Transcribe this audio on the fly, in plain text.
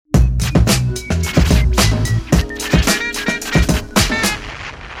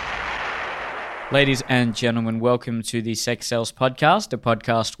Ladies and gentlemen, welcome to the Sex Sales Podcast, a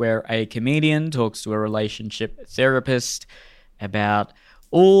podcast where a comedian talks to a relationship therapist about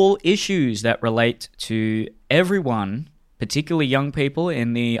all issues that relate to everyone, particularly young people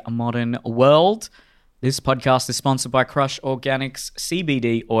in the modern world. This podcast is sponsored by Crush Organics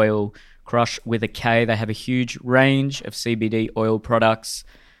CBD oil. Crush with a K. They have a huge range of CBD oil products.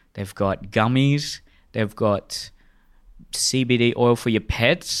 They've got gummies. They've got CBD oil for your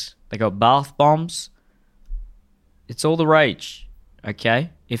pets. They got bath bombs. It's all the rage, okay?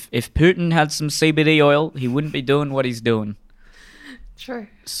 If Putin had some CBD oil, he wouldn't be doing what he's doing. True.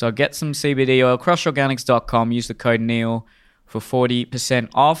 So get some CBD oil. Crushorganics.com. Use the code Neil for 40%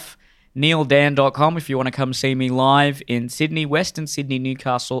 off. NeilDan.com if you want to come see me live in Sydney, Western Sydney,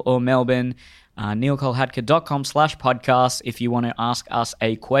 Newcastle or Melbourne. NeilColhadka.com/podcast if you want to ask us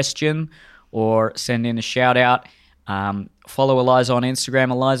a question or send in a shout out. Follow Eliza on Instagram,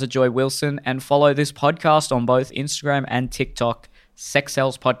 Eliza Joy Wilson, and follow this podcast on both Instagram and TikTok, Sex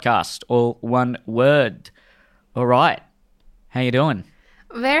Sales Podcast, all one word. All right. How you doing?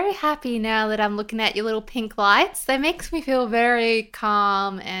 Very happy now that I'm looking at your little pink lights. They makes me feel very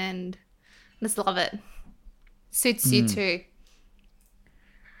calm and just love it. Suits you too.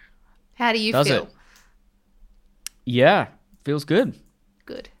 How do you Does feel? it? Yeah, feels good.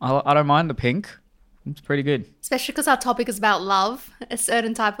 Good. I don't mind the pink. It's pretty good. Especially because our topic is about love, a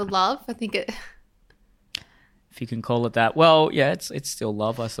certain type of love. I think it... If you can call it that. Well, yeah, it's still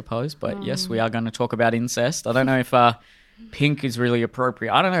love, I suppose. But yes, we are going to talk about incest. I don't know if pink is really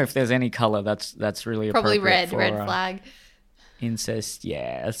appropriate. I don't know if there's any color that's really Probably appropriate. red flag. Incest,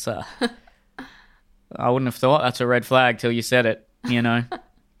 yeah. It's I wouldn't have thought that's a red flag till you said it, you know.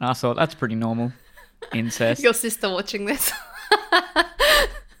 I thought that's pretty normal. Incest. Your sister watching this.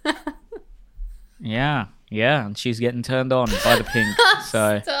 Yeah, and she's getting turned on by the pink.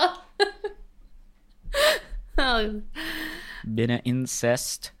 So, Stop. Oh. bit of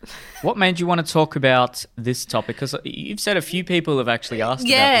incest. What made you want to talk about this topic? Because you've said a few people have actually asked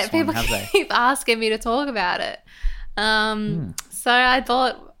about this one, have they? Keep asking me to talk about it. So I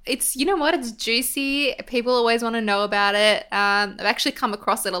thought it's, you know what, it's juicy. People always want to know about it. I've actually come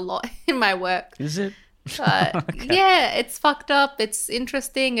across it a lot in my work. Is it? But Okay. yeah, it's fucked up. It's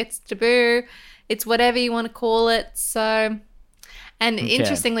interesting. It's taboo. It's whatever you want to call it. So, and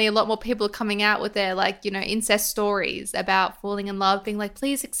interestingly, a lot more people are coming out with their, like, you know, incest stories about falling in love, being like,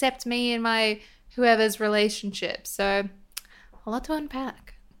 please accept me in my whoever's relationship. So, a lot to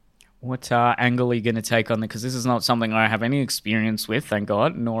unpack. What angle are you going to take on it? Because this is not something I have any experience with, thank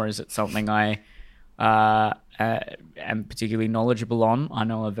God, nor is it something I am particularly knowledgeable on. I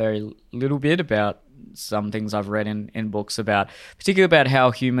know a very little bit about some things I've read in books about, particularly about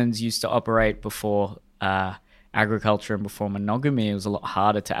how humans used to operate before agriculture and before monogamy. It was a lot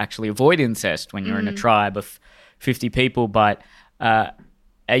harder to actually avoid incest when you're in a tribe of 50 people. But are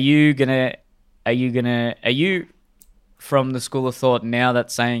you from the school of thought now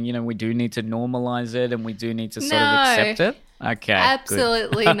that's saying, you know, we do need to normalize it and we do need to sort of accept it? Okay,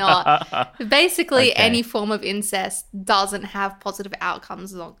 absolutely not. Basically, Okay. any form of incest doesn't have positive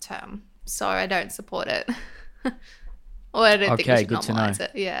outcomes long term. So I don't support it. Or I don't think we Okay, should good to know. normalize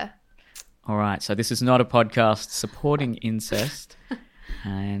it. Yeah. All right, so this is not a podcast supporting incest.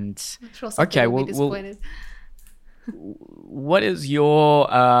 And I'm sure some Okay, people will be well- disappointed. what is your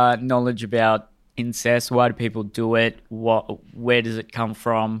knowledge about incest? Why do people do it? Where does it come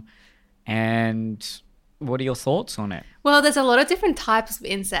from? And what are your thoughts on it? Well, there's a lot of different types of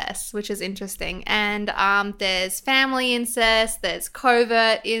incest, which is interesting. And there's family incest, there's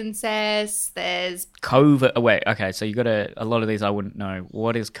covert incest, there's... Covert. Wait, okay, so you got a lot of these I wouldn't know.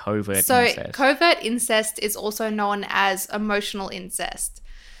 What is covert So incest? covert incest is also known as emotional incest.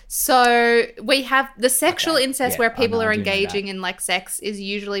 So we have the sexual Okay, incest yeah, where I people know, are I do know engaging in like sex is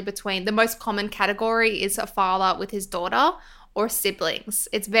usually between, the most common category is a father with his daughter or siblings.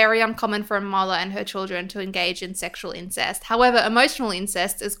 It's very uncommon for a mother and her children to engage in sexual incest. However, emotional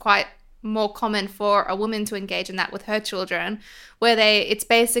incest is quite more common for a woman to engage in that with her children, where it's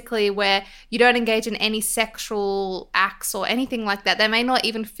basically where you don't engage in any sexual acts or anything like that. They may not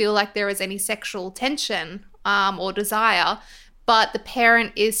even feel like there is any sexual tension or desire, but the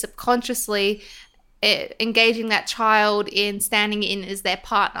parent is subconsciously engaging that child in standing in as their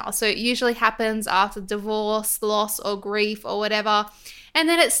partner. So it usually happens after divorce, loss, or grief or whatever. And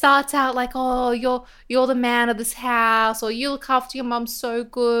then it starts out like, oh, you're the man of this house, or you look after your mum so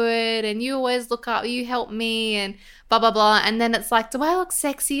good, and you always look up, you help me, and blah, blah, blah. And then it's like, do I look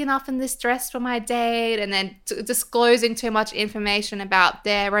sexy enough in this dress for my date? And then disclosing too much information about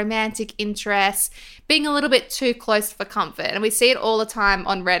their romantic interests, being a little bit too close for comfort. And we see it all the time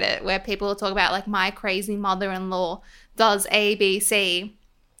on Reddit where people will talk about like, my crazy mother-in-law does A, B, C,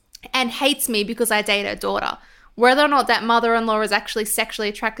 and hates me because I date her daughter. Whether or not that mother-in-law is actually sexually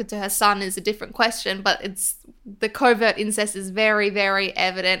attracted to her son is a different question, but it's the covert incest is very, very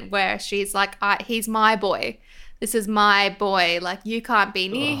evident where she's like, he's my boy. This is my boy. Like, you can't be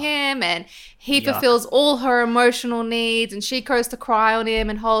near him, and he fulfills all her emotional needs, and she goes to cry on him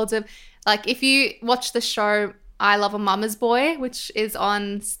and holds him. Like, if you watch the show I Love a Mama's Boy, which is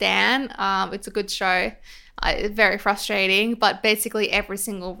on Stan, it's a good show. Very frustrating, but basically every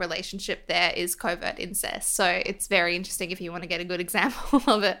single relationship there is covert incest. So it's very interesting if you want to get a good example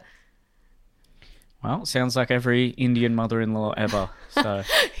of it. Well, sounds like every Indian mother-in-law ever. So,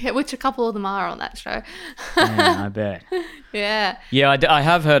 yeah, which a couple of them are on that show. yeah, I bet. Yeah. Yeah, I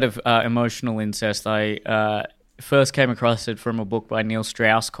have heard of emotional incest. I first came across it from a book by Neil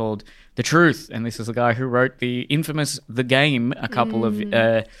Strauss called The Truth, and this is the guy who wrote the infamous The Game a couple of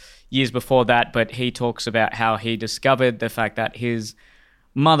years before that, but he talks about how he discovered the fact that his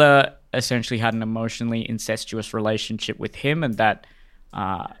mother essentially had an emotionally incestuous relationship with him, and that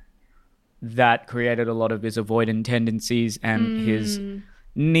that created a lot of his avoidant tendencies and his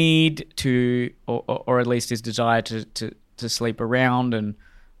need to, or at least his desire to sleep around and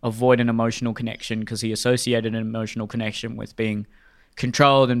avoid an emotional connection, because he associated an emotional connection with being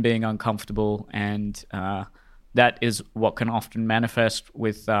controlled and being uncomfortable, and that is what can often manifest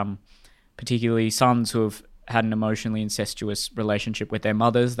with particularly sons who have had an emotionally incestuous relationship with their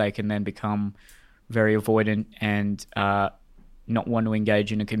mothers. They can then become very avoidant and not want to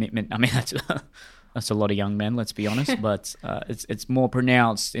engage in a commitment. I mean, that's a lot of young men, let's be honest, but it's more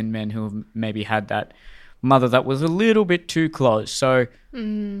pronounced in men who have maybe had that mother that was a little bit too close. So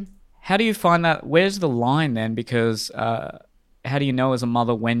how do you find that? Where's the line then? Because how do you know as a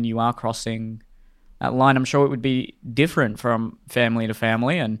mother when you are crossing that line? I'm sure it would be different from family to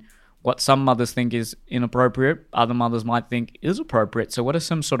family, and what some mothers think is inappropriate, other mothers might think is appropriate. So what are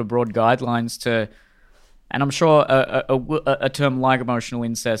some sort of broad guidelines to, and I'm sure a term like emotional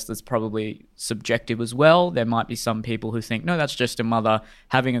incest is probably subjective as well. There might be some people who think, no, that's just a mother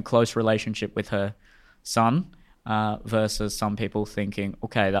having a close relationship with her son, versus some people thinking,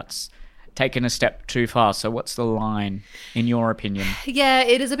 okay, that's taken a step too far. So what's the line in your opinion? Yeah,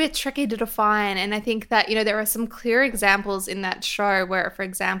 it is a bit tricky to define, and I think that, you know, there are some clear examples in that show where, for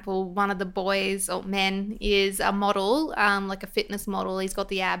example, one of the boys or men is a model, like a fitness model. He's got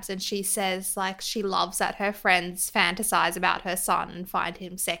the abs, and she says like she loves that her friends fantasize about her son and find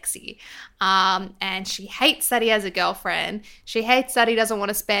him sexy, and she hates that he has a girlfriend. She hates that he doesn't want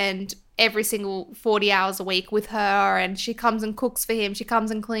to spend every single 40 hours a week with her, and she comes and cooks for him, she comes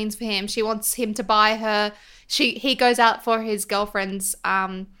and cleans for him, she wants him to buy her, he goes out for his girlfriend's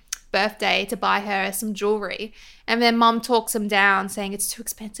birthday to buy her some jewelry, and then mum talks him down saying it's too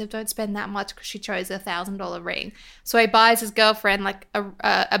expensive, don't spend that much, because she chose $1,000 ring. So he buys his girlfriend like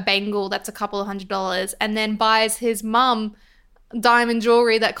a bangle that's a couple of $100, and then buys his mum diamond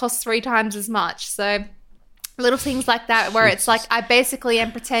jewelry that costs 3 times as much. So little things like that where it's like, I basically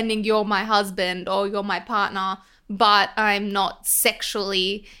am pretending you're my husband or you're my partner, but I'm not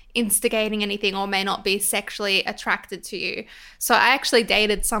sexually instigating anything or may not be sexually attracted to you. So I actually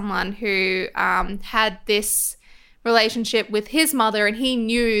dated someone who had this relationship with his mother, and he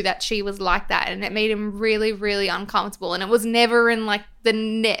knew that she was like that, and it made him really, really uncomfortable. And it was never in like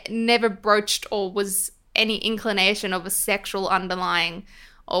never broached or was any inclination of a sexual underlying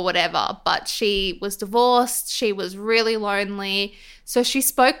or whatever, but she was divorced, she was really lonely, so she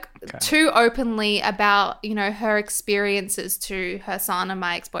spoke too openly about, you know, her experiences to her son and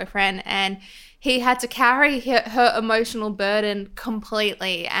my ex-boyfriend, and he had to carry her emotional burden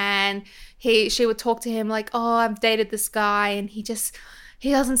completely. And she would talk to him like, oh, I've dated this guy and he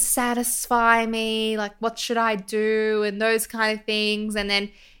doesn't satisfy me, like what should I do, and those kind of things. And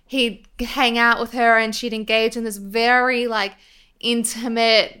then he'd hang out with her and she'd engage in this very like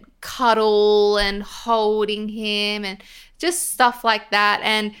intimate cuddle and holding him and just stuff like that.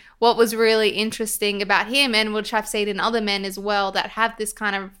 And what was really interesting about him, and which I've seen in other men as well that have this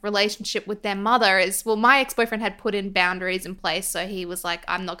kind of relationship with their mother, is, well, my ex-boyfriend had put in boundaries in place. So he was like,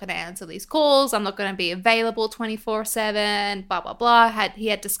 I'm not going to answer these calls, I'm not going to be available 24/7, blah blah blah. He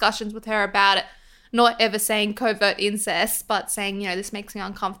had discussions with her about it, not ever saying covert incest, but saying, this makes me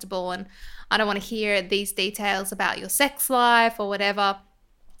uncomfortable and I don't want to hear these details about your sex life or whatever.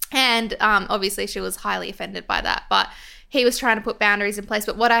 And obviously she was highly offended by that, but he was trying to put boundaries in place.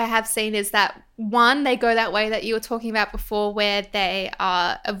 But what I have seen is that, one, they go that way that you were talking about before, where they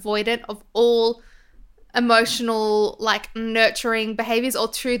are avoidant of all emotional, nurturing behaviors, or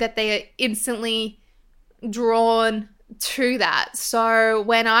two, that they are instantly drawn to that. So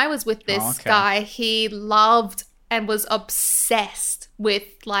when I was with this guy, he loved and was obsessed with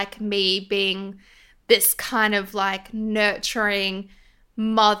me being this kind of nurturing,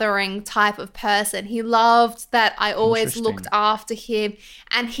 mothering type of person. He loved that I always looked after him,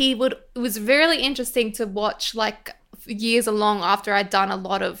 and it was really interesting to watch years along after I'd done a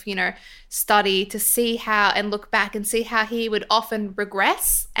lot of study to see how, and look back and see how he would often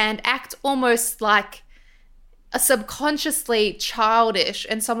regress and act almost like a subconsciously childish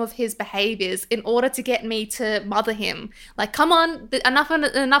in some of his behaviors in order to get me to mother him. Come on,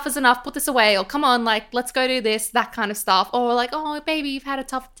 enough is enough, put this away, or come on, let's go do this, that kind of stuff. Or oh, baby, you've had a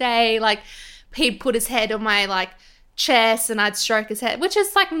tough day. He'd put his head on my chest and I'd stroke his head, which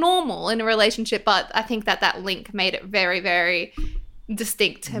is normal in a relationship, but I think that link made it very, very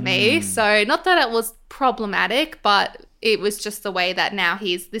distinct to me. So not that it was problematic, but it was just the way that now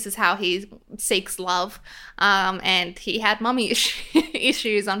this is how he seeks love. And he had mummy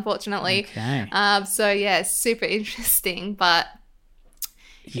issues, unfortunately. Okay. So yeah, super interesting, but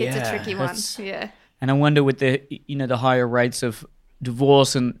it's a tricky one. Yeah. And I wonder with the, the higher rates of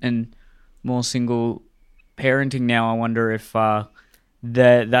divorce and more single parenting now, I wonder if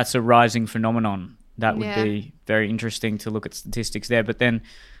that's a rising phenomenon. That would be very interesting to look at statistics there. But then,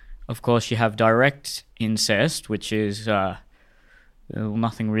 of course, you have direct incest, which is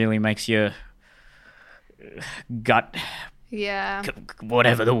nothing really makes your gut,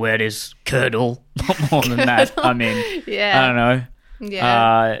 whatever the word is, curdle. Not more than that. I mean, I don't know.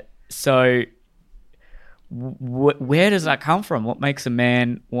 Yeah. So where does that come from? What makes a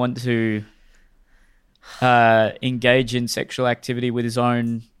man want to engage in sexual activity with his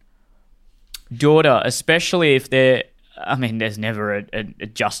own daughter, especially if they're, there's never a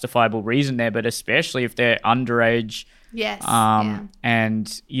justifiable reason there, but especially if they're underage,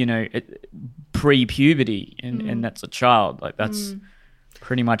 and pre-puberty, and that's a child. That's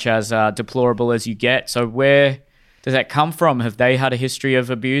pretty much as deplorable as you get. So where does that come from? Have they had a history of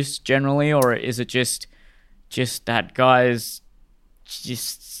abuse generally, or is it just that guy's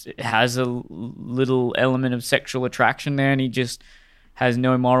just has a little element of sexual attraction there, and he just has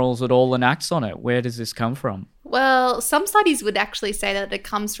no morals at all and acts on it? Where does this come from? Well, some studies would actually say that it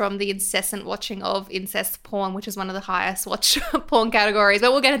comes from the incessant watching of incest porn, which is one of the highest watched porn categories,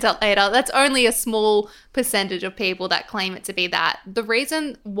 but we'll get into that later. That's only a small percentage of people that claim it to be that. The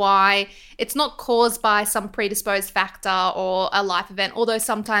reason why it's not caused by some predisposed factor or a life event, although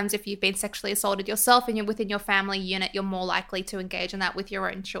sometimes if you've been sexually assaulted yourself and you're within your family unit, you're more likely to engage in that with your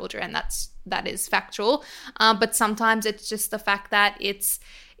own children. That is factual. But sometimes it's just the fact that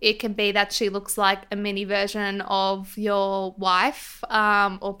it can be that she looks like a mini version of your wife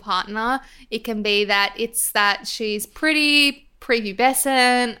or partner. It can be that it's that she's pretty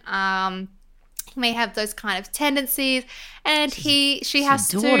prepubescent, may have those kind of tendencies, and she has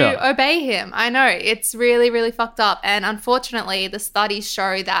to obey him. I know, it's really, really fucked up. And unfortunately, the studies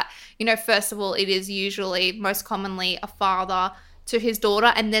show that, first of all, it is usually most commonly a father to his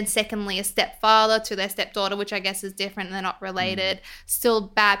daughter, and then secondly a stepfather to their stepdaughter, which I guess is different, they're not related. Still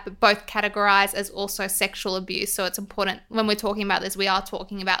bad, but both categorized as also sexual abuse. So it's important when we're talking about this, we are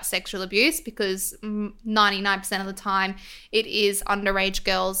talking about sexual abuse, because 99% of the time it is underage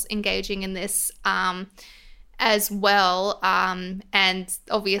girls engaging in this as well, and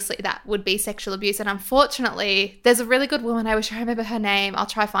obviously that would be sexual abuse. And unfortunately, there's a really good woman, I wish I remember her name, I'll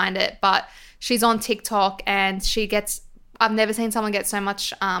try find it, but she's on TikTok, and I've never seen someone get so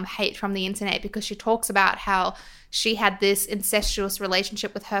much hate from the internet, because she talks about how she had this incestuous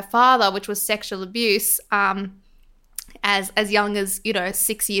relationship with her father, which was sexual abuse, as young as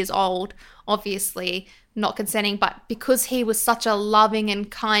 6 years old, obviously not consenting, but because he was such a loving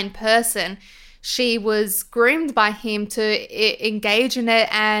and kind person, she was groomed by him to engage in it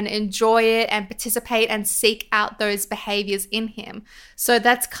and enjoy it and participate and seek out those behaviors in him. So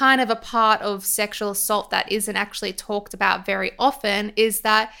that's kind of a part of sexual assault that isn't actually talked about very often, is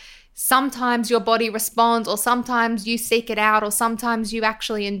that sometimes your body responds, or sometimes you seek it out, or sometimes you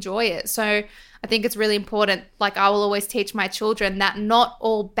actually enjoy it. So I think it's really important, I will always teach my children that not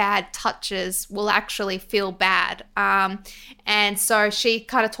all bad touches will actually feel bad. And so she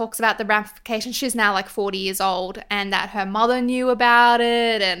kind of talks about the ramifications. She's now 40 years old, and that her mother knew about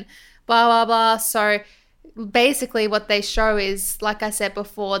it and blah, blah, blah. So basically what they show is, like I said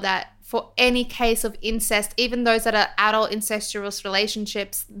before, that for any case of incest, even those that are adult incestuous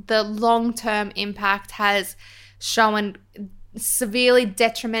relationships, the long-term impact has shown severely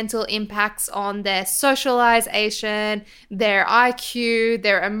detrimental impacts on their socialization, their IQ,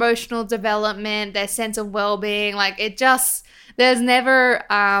 their emotional development, their sense of well-being. Like, it just, there's never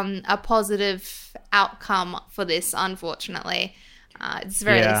a positive outcome for this, unfortunately. It's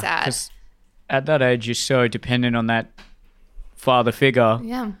very sad. 'Cause at that age, you're so dependent on that father figure.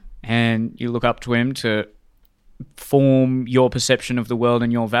 Yeah. And you look up to him to form your perception of the world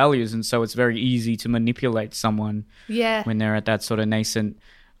and your values. And so it's very easy to manipulate someone when they're at that sort of nascent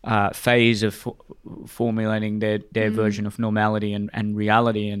phase of formulating their version of normality and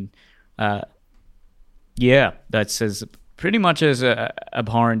reality. And that's as pretty much as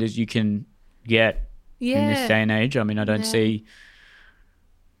abhorrent as you can get in this day and age. I mean, I don't see...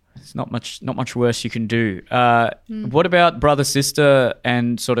 There's not much worse you can do. What about brother, sister,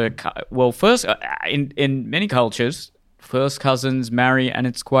 and sort of... Well, first, in many cultures, first cousins marry, and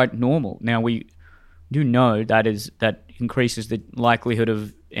it's quite normal. Now, we do know that increases the likelihood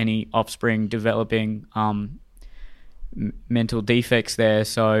of any offspring developing mental defects there.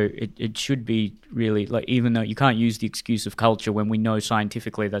 So it should be really... like, even though you can't use the excuse of culture when we know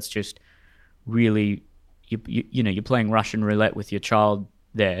scientifically that's just really... You're playing Russian roulette with your child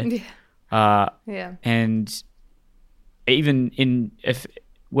there. And even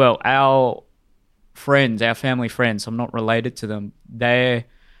our family friends, I'm not related to them, they're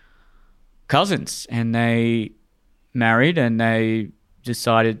cousins, and they married and they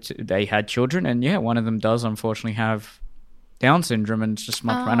they had children, and one of them does unfortunately have Down syndrome, and it's just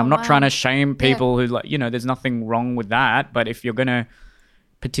and I'm not trying to shame people who, like, there's nothing wrong with that, but if you're going to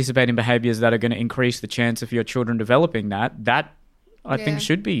participate in behaviors that are going to increase the chance of your children developing that I think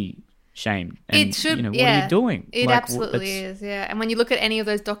should be shamed. And, it should. What are you doing? It absolutely is. Yeah. And when you look at any of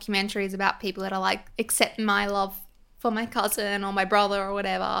those documentaries about people that are like, accept my love for my cousin or my brother or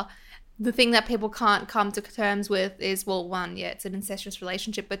whatever, the thing that people can't come to terms with is, well, one, it's an incestuous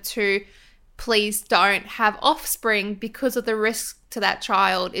relationship, but two, please don't have offspring because of the risk to that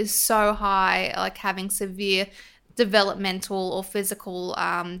child is so high, like having severe developmental or physical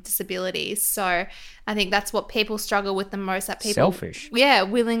disabilities. So I think that's what people struggle with the most, that people selfish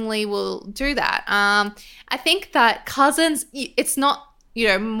willingly will do that. I think that cousins, it's not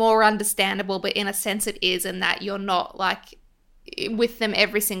more understandable, but in a sense it is, in that you're not like with them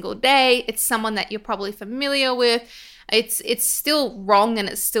every single day. It's someone that you're probably familiar with. It's still wrong, and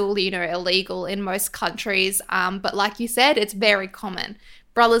it's still illegal in most countries, but like you said, it's very common.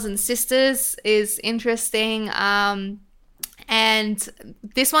 Brothers and sisters is interesting. And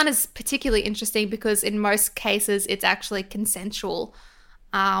this one is particularly interesting because in most cases it's actually consensual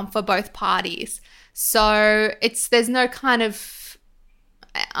for both parties. So there's no kind of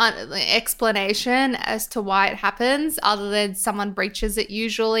explanation as to why it happens, other than someone breaches it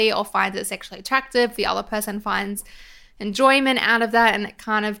usually or finds it sexually attractive. The other person finds enjoyment out of that, and it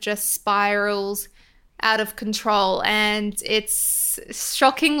kind of just spirals out of control, and it's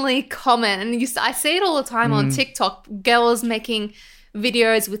shockingly common. And I see it all the time on TikTok. Girls making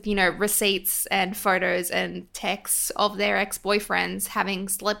videos with, receipts and photos and texts of their ex-boyfriends having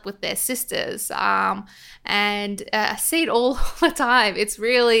slept with their sisters. And I see it all the time. It's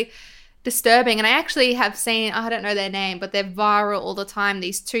really disturbing. And I actually have seen, I don't know their name, but they're viral all the time.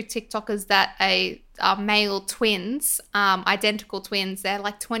 These two TikTokers that are male twins, identical twins. They're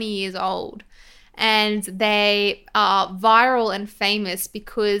like 20 years old. And they are viral and famous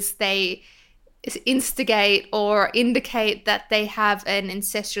because they instigate or indicate that they have an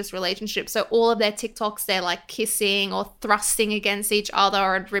incestuous relationship. So all of their TikToks, they're like kissing or thrusting against each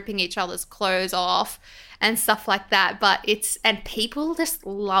other and ripping each other's clothes off and stuff like that. And people just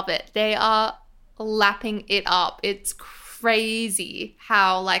love it. They are lapping it up. It's crazy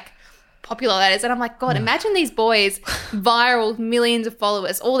how popular that is. And I'm like, God, imagine these boys viral, millions of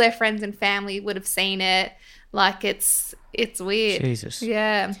followers, all their friends and family would have seen it. It's weird. Jesus.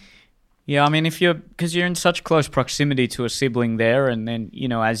 Yeah. Yeah, I mean, because you're in such close proximity to a sibling there, and then,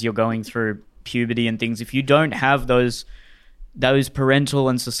 as you're going through puberty and things, if you don't have those parental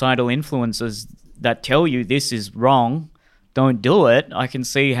and societal influences that tell you this is wrong, don't do it, I can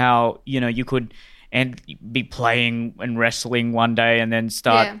see how, you could be playing and wrestling one day and then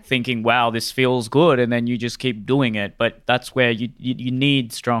start thinking, wow, this feels good, and then you just keep doing it. But that's where you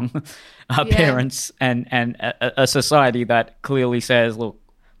need strong parents and a society that clearly says, look,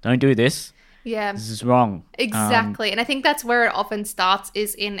 don't do this. Yeah. This is wrong. Exactly. And I think that's where it often starts,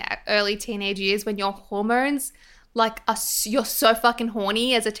 is in early teenage years when your hormones like you're so fucking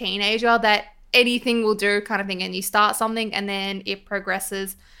horny as a teenager that anything will do kind of thing, and you start something and then it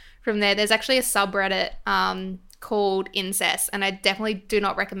progresses from there. There's actually a subreddit called incest, and I definitely do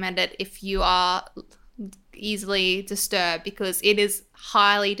not recommend it if you are easily disturbed, because it is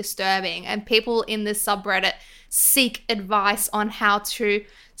highly disturbing, and people in this subreddit seek advice on how to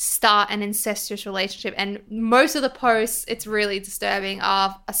start an incestuous relationship. And most of the posts, it's really disturbing,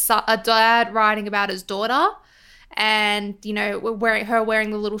 of a dad writing about his daughter and, you know,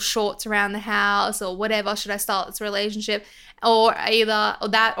 wearing the little shorts around the house or whatever, should I start this relationship, or either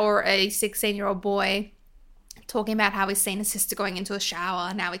that or a 16-year-old boy talking about how he's seen his sister going into a shower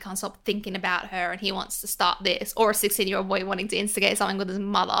and now he can't stop thinking about her and he wants to start this, or a 16-year-old boy wanting to instigate something with his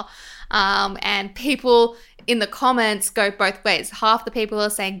mother. And people in the comments go both ways. Half the people are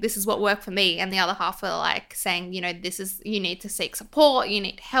saying this is what worked for me, and the other half are like saying, you know, you need to seek support, you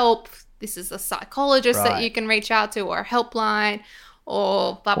need help, this is a psychologist that you can reach out to, or a helpline,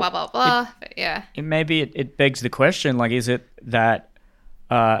 or blah blah blah blah. But yeah, it begs the question, like, is it that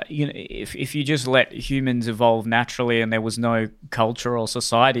you know, if you just let humans evolve naturally and there was no culture or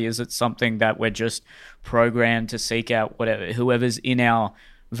society, is it something that we're just programmed to seek out whoever's in our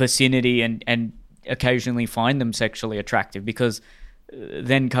vicinity and occasionally find them sexually attractive? Because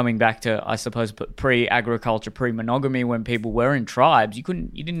then coming back to, I suppose, pre-agriculture, pre-monogamy, when people were in tribes, you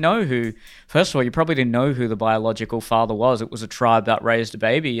didn't know who, first of all, you probably didn't know who the biological father was. It was a tribe that raised a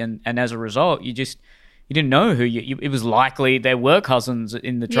baby, and as a result, you didn't know who it was likely there were cousins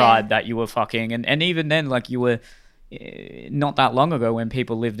in the tribe that you were fucking. And even then, like, you were not that long ago when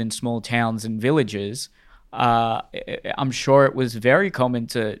people lived in small towns and villages, I'm sure it was very common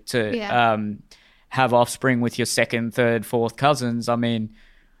to have offspring with your second, third, fourth cousins. I mean,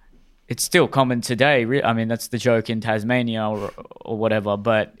 it's still common today. I mean, that's the joke in Tasmania or whatever,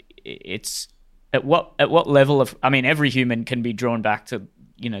 but it's at what level of, I mean, every human can be drawn back to,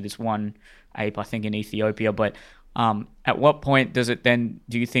 you know, this one ape, I think, in Ethiopia, but at what point do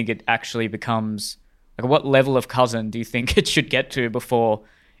you think it actually becomes, like, what level of cousin do you think it should get to before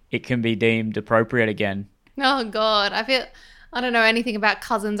it can be deemed appropriate again? Oh God, I don't know anything about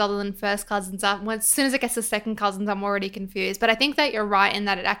cousins other than first cousins. As soon as it gets to second cousins, I'm already confused. But I think that you're right in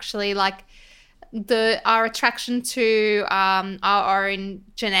that it actually, like, our attraction to our own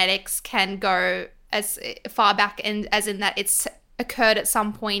genetics can go as far back, and as in that it's occurred at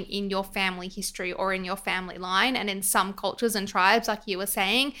some point in your family history or in your family line. And in some cultures and tribes, like you were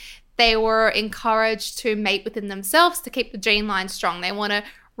saying, they were encouraged to mate within themselves to keep the gene line strong. They want to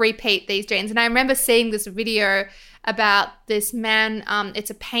repeat these genes. And I remember seeing this video about this man, it's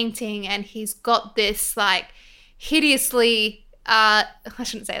a painting, and he's got this, like, hideously, I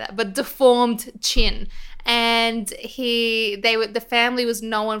shouldn't say that, but deformed chin. And the family was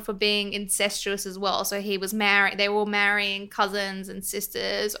known for being incestuous as well. So they were marrying cousins and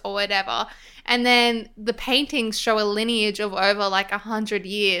sisters or whatever. And then the paintings show a lineage of over like 100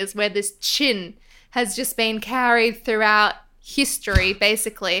 years where this chin has just been carried throughout history,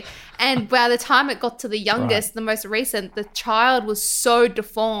 basically. And by the time it got to the youngest, the most recent, the child was so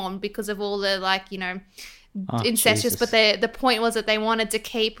deformed because of all the, like, you know, incestuous. Jesus. But the point was that they wanted to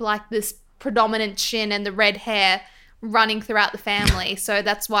keep, like, this predominant chin and the red hair running throughout the family. So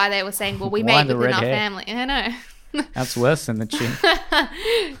that's why they were saying, well, we mate within our family. I know. That's worse than the chin.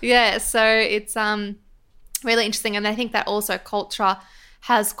 Yeah, so it's really interesting. And I think that also culture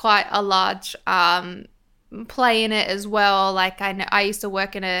has quite a large play in it as well. Like, I know I used to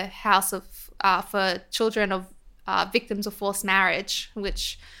work in a house of for children of victims of forced marriage,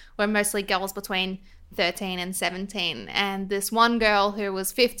 which were mostly girls between 13 and 17. And this one girl who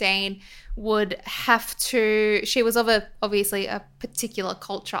was 15 she was of obviously a particular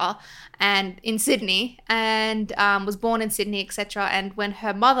culture and in Sydney, and was born in Sydney, etc. And when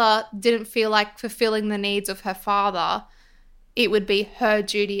her mother didn't feel like fulfilling the needs of her father, it would be her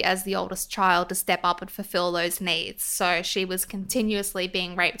duty as the oldest child to step up and fulfill those needs. So she was continuously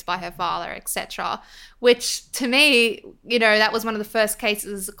being raped by her father, etc. Which, to me, you know, that was one of the first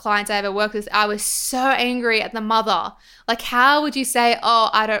cases, clients I ever worked with. I was so angry at the mother. Like, how would you say, oh,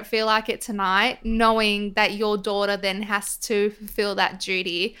 I don't feel like it tonight, knowing that your daughter then has to fulfill that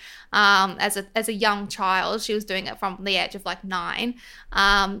duty? As a young child, she was doing it from the age of like 9.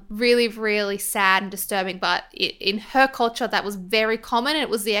 Really, really sad and disturbing. But in her culture, that was very common. It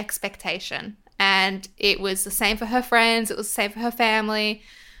was the expectation, and it was the same for her friends. It was the same for her family.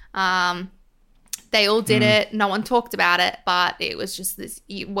 They all did it. No one talked about it, but it was just this: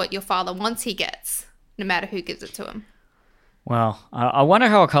 what your father wants, he gets, no matter who gives it to him. Well, I wonder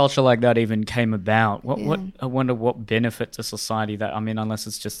how a culture like that even came about. I wonder what benefit to society that, I mean, unless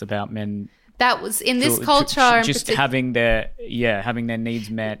it's just about men that was in this culture in just having their needs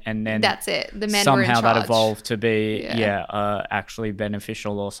met, and then that's it. The men were in somehow charge. that evolved to be actually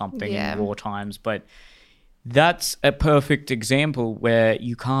beneficial or something in war times. But that's a perfect example where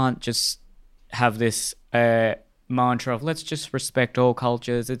you can't just have this mantra of let's just respect all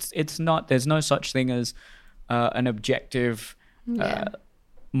cultures. It's not. There's no such thing as an objective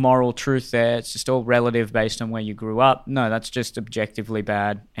moral truth there. It's just all relative based on where you grew up. No, that's just objectively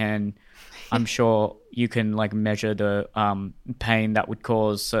bad, and I'm sure you can like measure the pain that would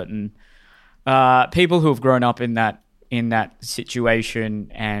cause certain people who have grown up in that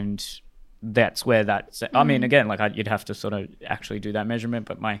situation, and that's where that's. I mean, again, like you'd have to sort of actually do that measurement,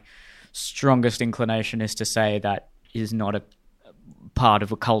 but my strongest inclination is to say that is not a part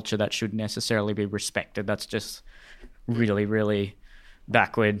of a culture that should necessarily be respected. That's just really, really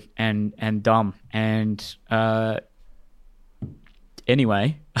backward and dumb. And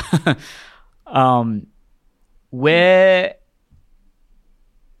anyway,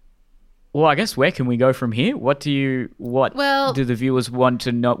 I guess where can we go from here? What do the viewers want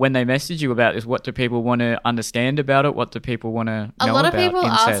to know when they message you about this? What do people want to understand about it? What do people want to know about A lot of people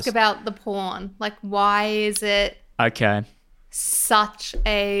incest? ask about the porn. Like, why is it such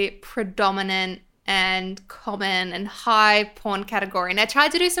a predominant and common and high porn category? And I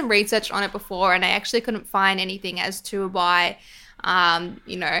tried to do some research on it before, and I actually couldn't find anything as to why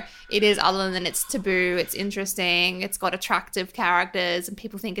it is, other than it's taboo, it's interesting, it's got attractive characters, and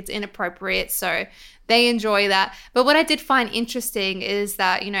people think it's inappropriate, so they enjoy that. But what I did find interesting is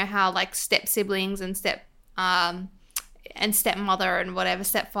that, how like step siblings and stepmother and whatever,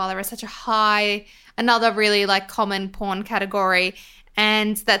 stepfather is such a high, another really like common porn category,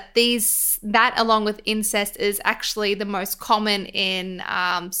 and that along with incest is actually the most common in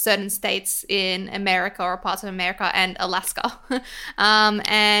certain states in America or parts of America and Alaska.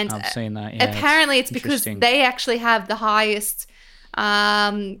 And I've seen that. Yeah, apparently it's because they actually have the highest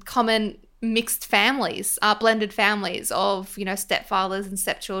common mixed families, blended families of, stepfathers and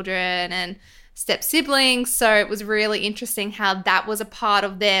stepchildren and step siblings. So it was really interesting how that was a part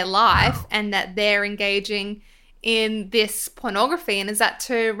of their life, and that they're engaging in this pornography. And is that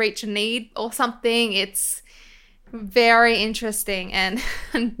to reach a need or something? It's very interesting and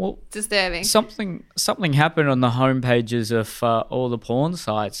disturbing. Something happened on the homepages of all the porn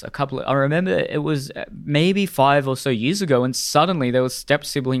sites. I remember it was maybe 5 or so years ago, and suddenly there was step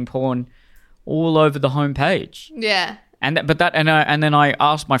sibling porn all over the homepage. Yeah. And then I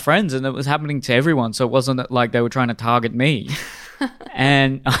asked my friends, and it was happening to everyone. So it wasn't like they were trying to target me.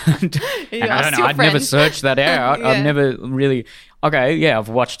 and I don't know. I'd never searched that out. Yeah. I've never really. Okay, yeah, I've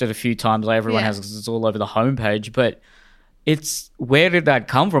watched it a few times. Like everyone has. It's all over the homepage. But where did that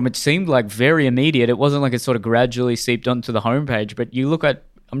come from? It seemed like very immediate. It wasn't like it sort of gradually seeped onto the homepage. But you look at.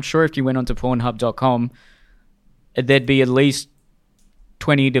 I'm sure if you went onto Pornhub.com, there'd be at least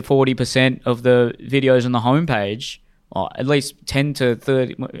 20 to 40% of the videos on the homepage. Or at least 10 to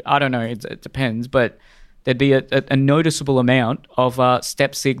 30, I don't know, it depends, but there'd be a noticeable amount of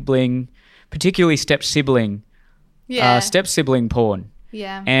step sibling, particularly step sibling porn.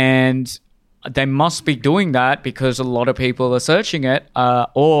 Yeah. And they must be doing that because a lot of people are searching it,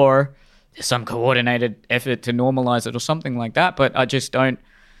 or there's some coordinated effort to normalize it or something like that, but I just don't.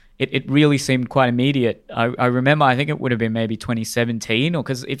 It really seemed quite immediate. I remember, I think it would have been maybe 2017, or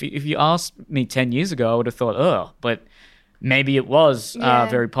because if you asked me 10 years ago, I would have thought, but maybe it was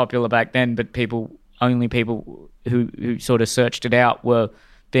very popular back then, but people who sort of searched it out were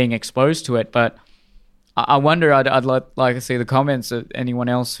being exposed to it. But I wonder, I'd like to see the comments of anyone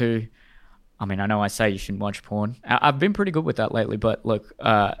else who, I mean, I know I say you shouldn't watch porn. I've been pretty good with that lately, but look,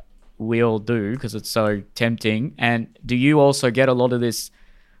 we all do because it's so tempting. And do you also get a lot of this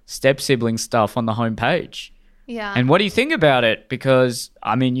step sibling stuff on the homepage? Yeah. And what do you think about it? Because,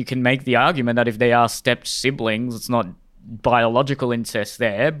 I mean, you can make the argument that if they are step siblings, it's not biological incest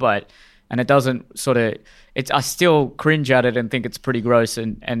there, and it doesn't sort of, I still cringe at it and think it's pretty gross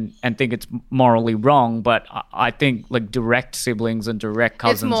and think it's morally wrong, but I think like direct siblings and direct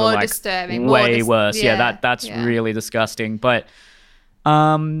cousins are like disturbing, way worse. Yeah, that's really disgusting. But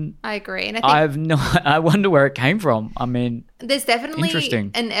I agree. And I wonder where it came from. I mean, there's definitely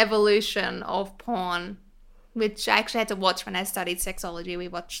an evolution of porn, which I actually had to watch when I studied sexology. We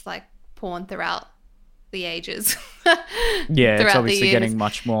watched like porn throughout the ages. Yeah, it's obviously getting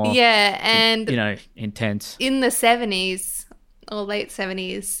much more and intense. In the 70s or late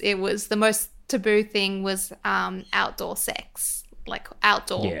 70s, it was the most taboo thing was outdoor sex, like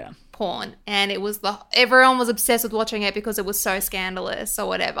outdoor porn, and everyone was obsessed with watching it because it was so scandalous or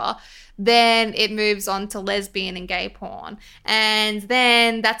whatever. Then it moves on to lesbian and gay porn, and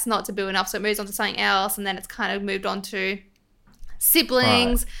then that's not taboo enough, so it moves on to something else, and then it's kind of moved on to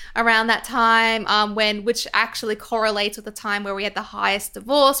siblings around that time, which actually correlates with the time where we had the highest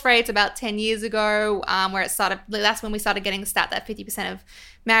divorce rates about 10 years ago, where that's when we started getting the stat that 50% of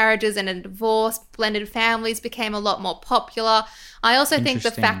marriages and a divorce, blended families became a lot more popular. I also think the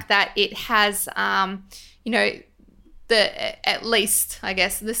fact that it has, at least, I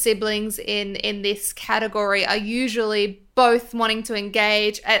guess, the siblings in this category are usually both wanting to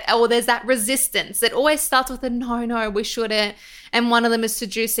engage, or there's that resistance. It always starts with a no, we shouldn't, and one of them is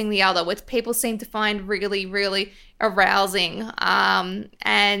seducing the other, which people seem to find really, really arousing. And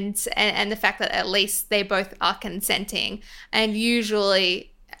the fact that at least they both are consenting, and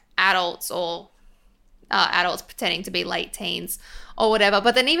usually adults pretending to be late teens or whatever.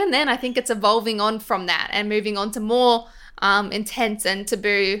 But then even then, I think it's evolving on from that and moving on to more intense and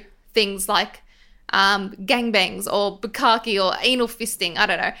taboo things like gangbangs or bukkake or anal fisting. I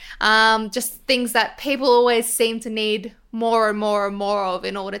don't know. Just things that people always seem to need more and more and more of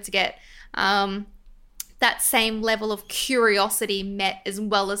in order to get that same level of curiosity met, as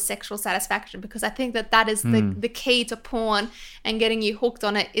well as sexual satisfaction, because I think that is the key to porn and getting you hooked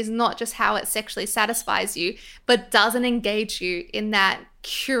on it, is not just how it sexually satisfies you, but doesn't engage you in that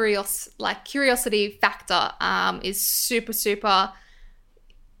curiosity factor is super, super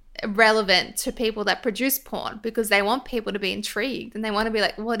relevant to people that produce porn, because they want people to be intrigued and they want to be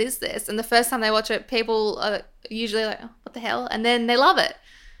like, what is this? And the first time they watch it, people are usually like, oh, what the hell? And then they love it.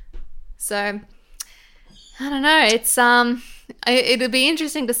 So I don't know. It's it'll be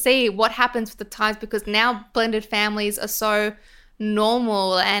interesting to see what happens with the times, because now blended families are so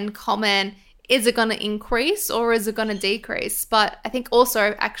normal and common. Is it going to increase or is it going to decrease? But I think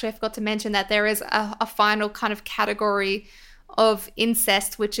also, actually, I forgot to mention that there is a final kind of category of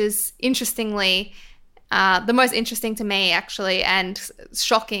incest, which is interestingly the most interesting to me, actually, and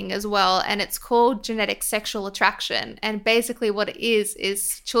shocking as well. And it's called genetic sexual attraction. And basically what it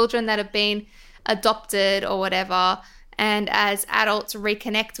is children that have been adopted or whatever, and as adults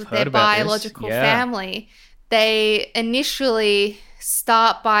reconnect with their biological family, they initially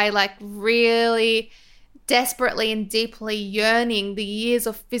start by like really desperately and deeply yearning the years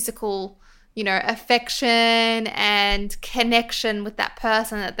of physical, affection and connection with that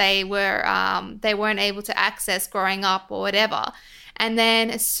person that they weren't able to access growing up or whatever. And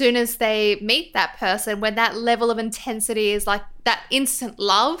then as soon as they meet that person, when that level of intensity is like that instant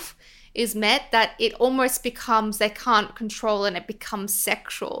love is met, that it almost becomes, they can't control, and it becomes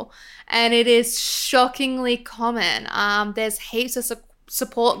sexual. And it is shockingly common. There's heaps of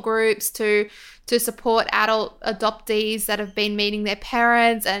support groups to support adult adoptees that have been meeting their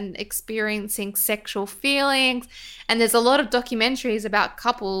parents and experiencing sexual feelings. And there's a lot of documentaries about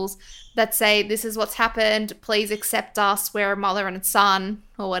couples that say, this is what's happened, please accept us, we're a mother and a son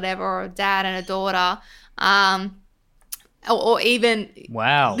or whatever, or a dad and a daughter. Or even,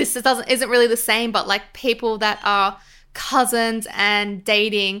 wow, this isn't really the same, but like people that are cousins and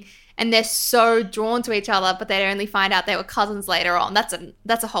dating, and they're so drawn to each other, but they only find out they were cousins later on.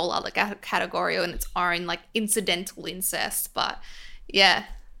 That's a whole other category in its own, like incidental incest. But yeah,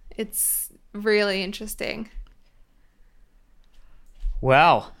 it's really interesting.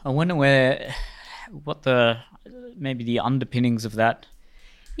 Wow, I wonder what maybe the underpinnings of that.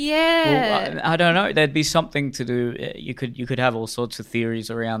 Yeah. Well, I don't know. There'd be something to do. You could have all sorts of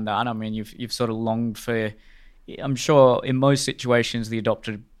theories around that. I mean, you've sort of longed for. I'm sure in most situations the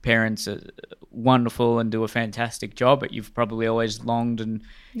adopted parents are wonderful and do a fantastic job, but you've probably always longed and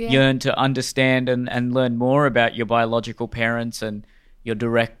yearned to understand and learn more about your biological parents and your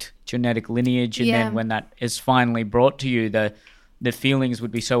direct genetic lineage. And then when that is finally brought to you, the feelings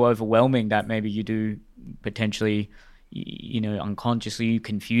would be so overwhelming that maybe you do potentially, unconsciously you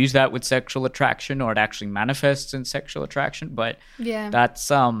confuse that with sexual attraction, or it actually manifests in sexual attraction. But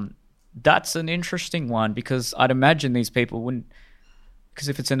that's an interesting one, because I'd imagine these people wouldn't, because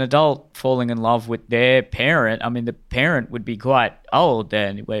if it's an adult falling in love with their parent, I mean, the parent would be quite old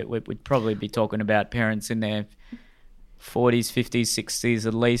then. We'd probably be talking about parents in their 40s, 50s, 60s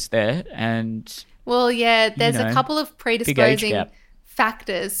at least there. And well, yeah, there's a couple of predisposing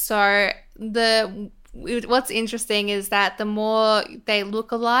factors. So what's interesting is that the more they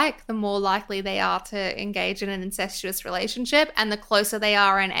look alike, the more likely they are to engage in an incestuous relationship, and the closer they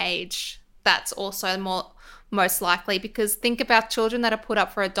are in age, that's also most likely. Because think about children that are put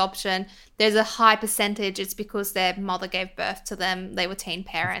up for adoption, there's a high percentage it's because their mother gave birth to them, they were teen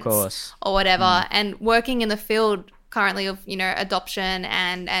parents, of course, or whatever. And working in the field, currently of, adoption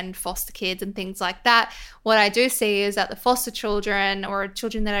and foster kids and things like that, what I do see is that the foster children or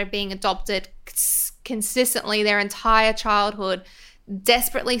children that are being adopted consistently their entire childhood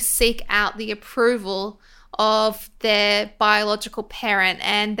desperately seek out the approval of their biological parent,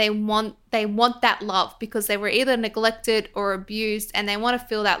 and they want that love because they were either neglected or abused, and they want to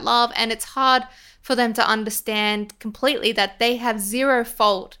feel that love. And it's hard for them to understand completely that they have zero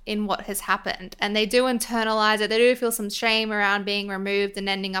fault in what has happened, and they do internalize it. They do feel some shame around being removed and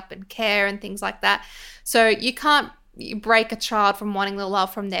ending up in care and things like that. So you can't break a child from wanting the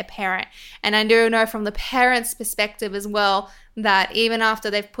love from their parent. And I do know from the parent's perspective as well that even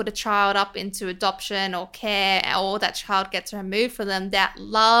after they've put a child up into adoption or care, or that child gets removed from them, that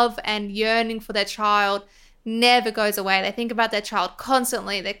love and yearning for their child never goes away. They think about their child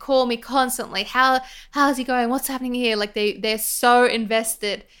constantly. They call me constantly. How's he going? What's happening here? Like they're so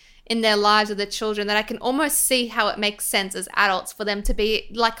invested in their lives of their children that I can almost see how it makes sense as adults for them to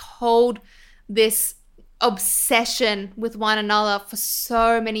be like hold this obsession with one another for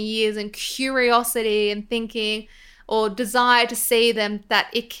so many years, and curiosity and thinking or desire to see them, that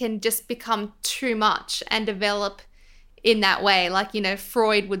it can just become too much and develop in that way. Like,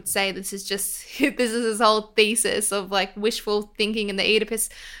 Freud would say this is his whole thesis of like wishful thinking in the Oedipus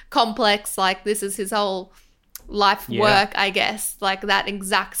complex. Like this is his whole life work, I guess, like that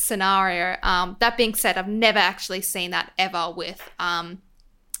exact scenario. That being said, I've never actually seen that ever with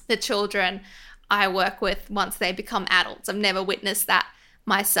the children I work with once they become adults. I've never witnessed that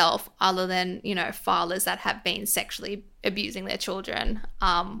myself, other than, fathers that have been sexually abusing their children,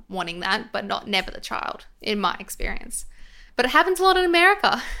 wanting that, but never the child, in my experience. But it happens a lot in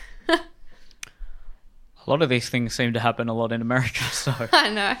America. A lot of these things seem to happen a lot in America, so I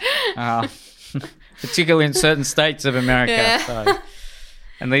know. Particularly in certain states of America. Yeah. So.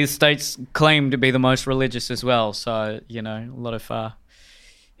 And these states claim to be the most religious as well, so, a lot of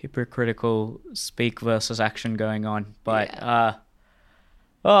hypocritical speak versus action going on. But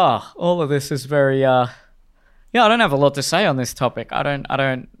all of this is very I don't have a lot to say on this topic. I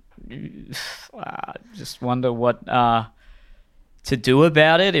don't just wonder what to do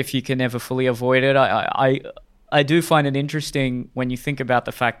about it if you can never fully avoid it. I do find it interesting when you think about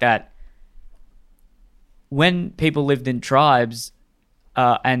the fact that when people lived in tribes,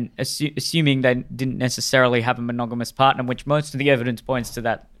 and assuming they didn't necessarily have a monogamous partner, which most of the evidence points to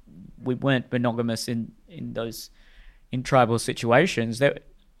that we weren't monogamous in tribal situations, that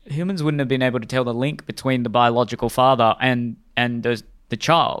humans wouldn't have been able to tell the link between the biological father and the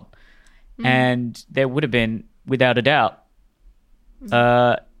child. And there would have been, without a doubt,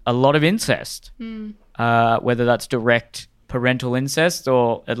 a lot of incest, whether that's direct parental incest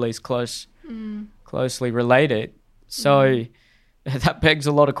or at least closely related. So that begs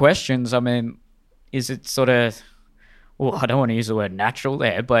a lot of questions. I mean, is it sort of, well, I don't want to use the word natural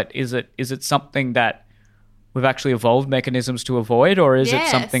there, but is it something that we've actually evolved mechanisms to avoid, or is it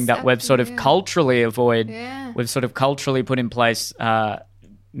something that we've sort of culturally avoid? Yeah. We've sort of culturally put in place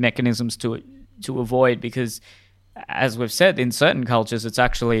mechanisms to avoid, because as we've said, in certain cultures it's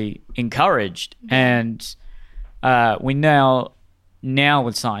actually encouraged. And we now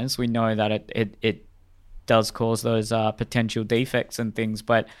with science we know that it does cause those potential defects and things.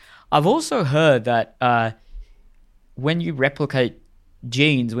 But I've also heard that when you replicate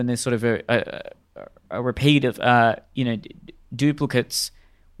genes, when there's sort of a repeat of duplicates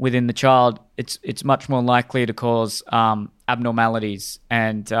within the child, it's much more likely to cause abnormalities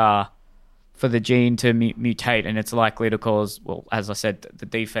and for the gene to mutate, and it's likely to cause, well, as I said, the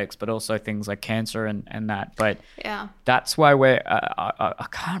defects, but also things like cancer and that. But that's why I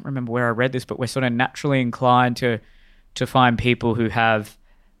can't remember where I read this, but we're sort of naturally inclined to find people who have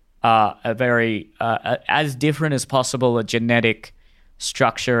a very as different as possible a genetic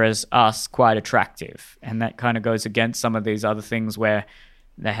structure as us quite attractive. And that kind of goes against some of these other things where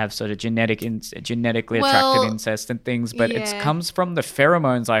they have sort of genetically attracted incest and things, but it comes from the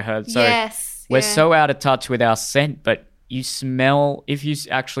pheromones, I heard. So we're so out of touch with our scent, but if you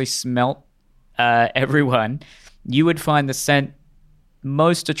actually smelt everyone, you would find the scent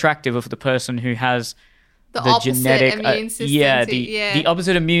most attractive of the person who has the opposite genetic immune system. The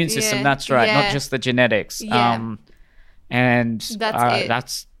opposite immune system, that's right, not just the genetics. And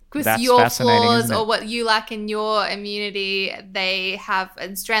that's because your flaws or what you lack in your immunity, they have,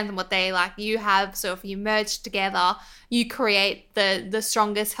 and strength and what they lack, you have. So if you merge together, you create the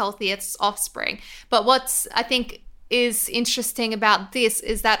strongest, healthiest offspring. But what's, I think, is interesting about this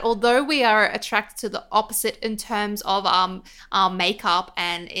is that although we are attracted to the opposite in terms of our makeup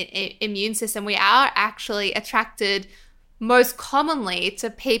and immune system, we are actually attracted most commonly to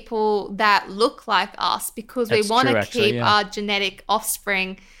people that look like us because That's we want true, to actually, keep yeah. our genetic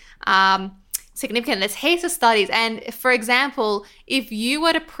offspring significant. There's heaps of studies. And for example, if you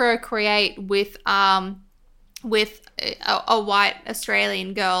were to procreate with a white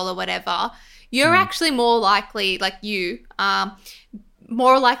Australian girl or whatever, you're actually more likely,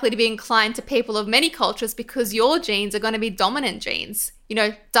 more likely to be inclined to people of many cultures because your genes are going to be dominant genes. You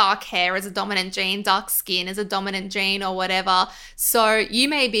know, dark hair is a dominant gene, dark skin is a dominant gene or whatever. So you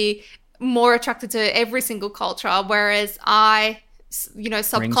may be more attracted to every single culture, whereas I,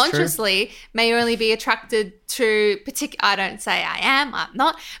 subconsciously may only be attracted to I don't say I am, I'm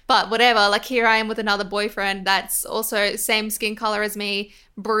not, but whatever. Like here I am with another boyfriend that's also same skin color as me,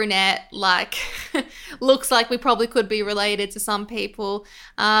 brunette, like looks like we probably could be related to some people.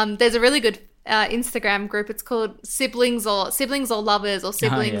 There's a really good Instagram group. It's called siblings or lovers or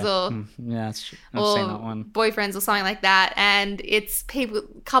siblings I've seen that one. boyfriends or something like that. And it's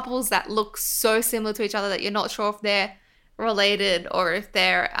couples that look so similar to each other that you're not sure if they're related or if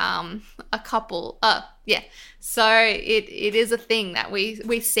they're a couple. So it is a thing that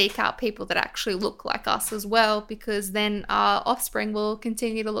we seek out people that actually look like us as well, because then our offspring will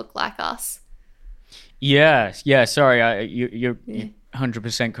continue to look like us. Yeah. Sorry, you're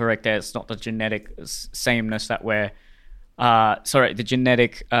 100% correct there. It's not the genetic sameness that we're the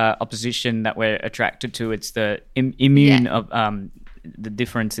genetic opposition that we're attracted to. It's the immune of the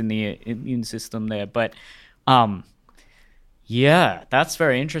difference in the immune system there. But yeah, that's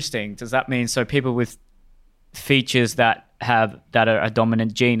very interesting. Does that mean so people with features that are a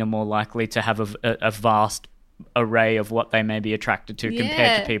dominant gene are more likely to have a vast array of what they may be attracted to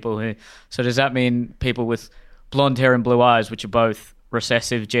compared to people who... So does that mean people with blonde hair and blue eyes, which are both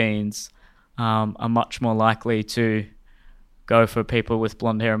recessive genes, are much more likely to go for people with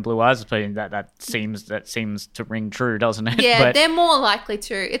blonde hair and blue eyes? That seems to ring true, doesn't it? Yeah, they're more likely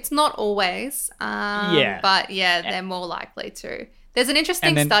to. It's not always. But they're more likely to. There's an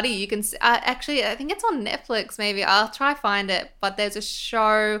interesting study you can actually, I think it's on Netflix maybe. I'll try find it. But there's a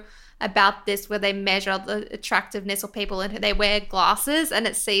show about this where they measure the attractiveness of people and they wear glasses, and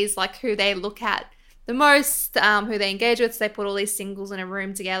it sees like who they look at the most, who they engage with. So they put all these singles in a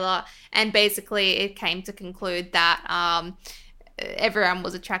room together, and basically it came to conclude that everyone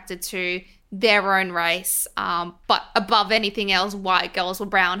was attracted to their own race, but above anything else, white girls with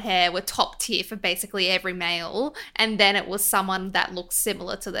brown hair were top tier for basically every male, and then it was someone that looked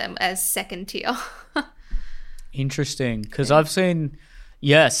similar to them as second tier. Interesting, because I've seen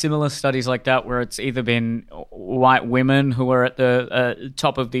similar studies like that where it's either been white women who are at the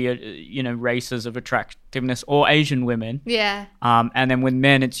top of the races of attractiveness, or Asian women. Yeah. And then with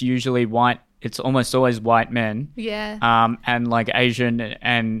men, it's usually white. It's almost always white men. Yeah. And like Asian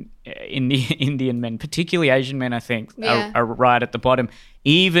and Indian men, particularly Asian men, I think, are right at the bottom.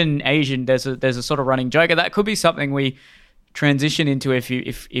 Even Asian, there's a sort of running joke, and that could be something we transition into if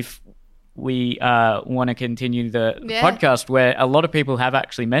we want to continue the podcast, where a lot of people have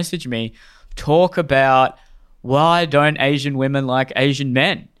actually messaged me, talk about why don't Asian women like Asian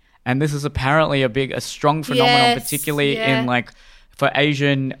men? And this is apparently a strong phenomenon, particularly in like for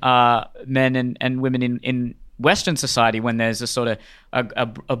Asian men and women in Western society, when there's a sort of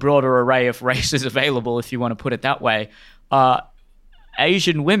a broader array of races available, if you want to put it that way.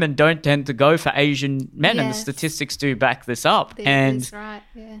 Asian women don't tend to go for Asian men, and the statistics do back this up. That's right,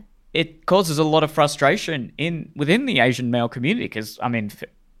 yeah. It causes a lot of frustration within the Asian male community, because, I mean,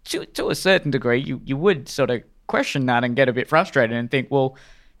 to a certain degree, you would sort of question that and get a bit frustrated and think, well,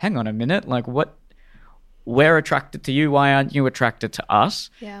 hang on a minute, like what? We're attracted to you. Why aren't you attracted to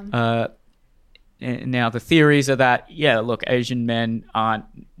us? Yeah. Now, the theories are that, look, Asian men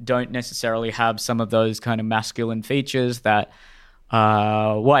don't necessarily have some of those kind of masculine features that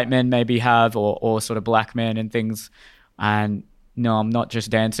white men maybe have, or sort of black men and things. And no, I'm not just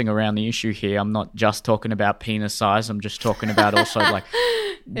dancing around the issue here. I'm not just talking about penis size. I'm just talking about also like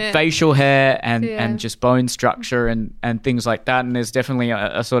facial hair and just bone structure and things like that. And there's definitely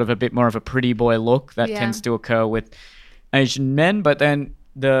a sort of a bit more of a pretty boy look that tends to occur with Asian men. But then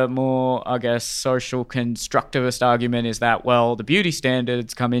the more, I guess, social constructivist argument is that, well, the beauty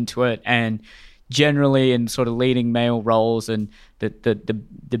standards come into it, and generally in sort of leading male roles, and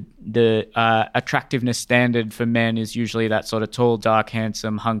the attractiveness standard for men is usually that sort of tall, dark,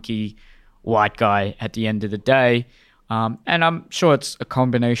 handsome, hunky white guy at the end of the day. And I'm sure it's a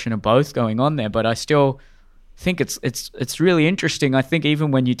combination of both going on there, but I still think it's really interesting. I think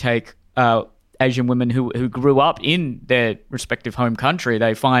even when you take Asian women who grew up in their respective home country,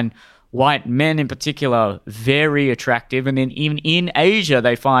 they find white men in particular very attractive, and then even in Asia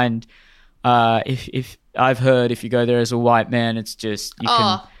they find if I've heard if you go there as a white man, it's just you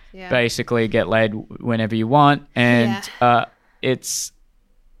can basically get laid whenever you want, and it's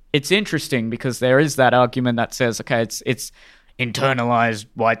interesting because there is that argument that says, okay, it's internalized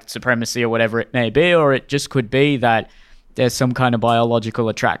white supremacy or whatever it may be, or it just could be that there's some kind of biological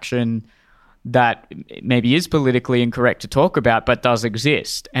attraction that maybe is politically incorrect to talk about, but does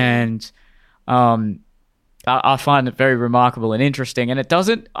exist. And I find it very remarkable and interesting. And it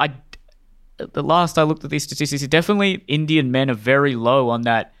doesn't, the last I looked at these statistics, definitely Indian men are very low on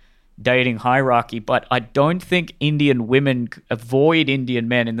that dating hierarchy, but I don't think Indian women avoid Indian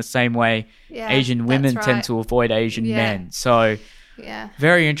men in the same way Asian women tend to avoid Asian men. So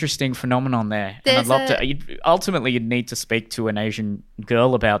very interesting phenomenon there. And I'd love to, ultimately you'd need to speak to an Asian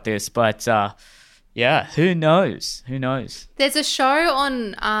girl about this, but who knows? There's a show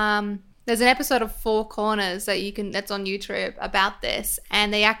on, there's an episode of Four Corners that's on YouTube about this,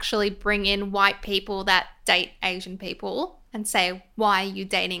 and they actually bring in white people that date Asian people and say, why are you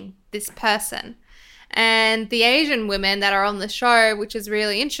dating this person? And the Asian women that are on the show, which is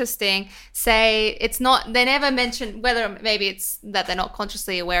really interesting, say they never mention, whether maybe it's that they're not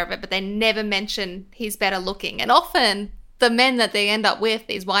consciously aware of it, but they never mention he's better looking. And often the men that they end up with,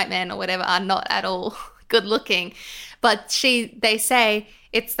 these white men or whatever, are not at all good looking. But they say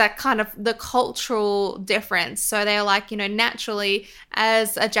it's that kind of the cultural difference. So they're like, naturally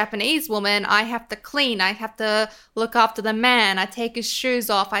as a Japanese woman, I have to clean, I have to look after the man, I take his shoes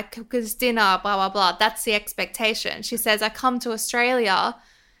off, I cook his dinner, blah, blah, blah. That's the expectation. She says, I come to Australia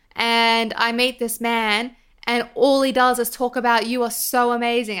and I meet this man and all he does is talk about, you are so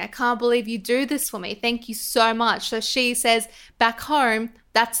amazing. I can't believe you do this for me. Thank you so much. So she says back home,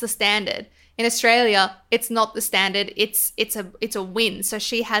 that's the standard. In Australia, it's not the standard. It's a win. So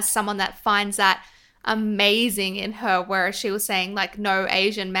she has someone that finds that amazing in her, whereas she was saying like no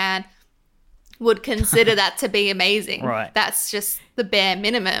Asian man would consider that to be amazing. Right. That's just the bare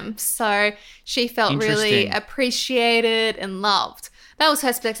minimum. So she felt really appreciated and loved. That was her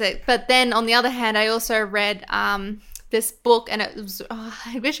perspective. But then on the other hand, I also read this book, and it was,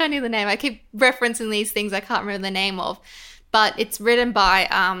 I wish I knew the name. I keep referencing these things I can't remember the name of. But it's written by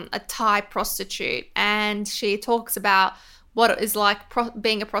a Thai prostitute, and she talks about what it is like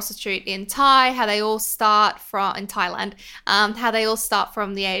being a prostitute in Thai, how they all start in Thailand, how they all start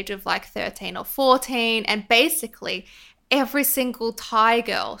from the age of like 13 or 14. And basically every single Thai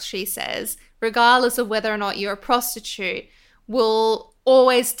girl, she says, regardless of whether or not you're a prostitute, will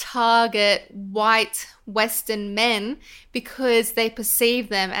always target white Western men because they perceive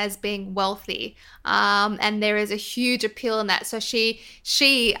them as being wealthy, and there is a huge appeal in that. So she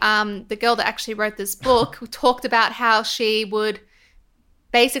the girl that actually wrote this book talked about how she would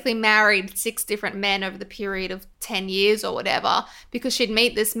basically married 6 different men over the period of 10 years or whatever, because she'd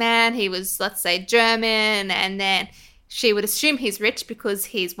meet this man, he was, let's say, German, and then she would assume he's rich because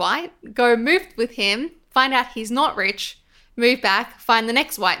he's white, go move with him, find out he's not rich, move back, find the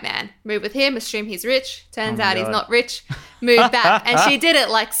next white man, move with him, assume he's rich, turns out he's not rich, move back. And she did it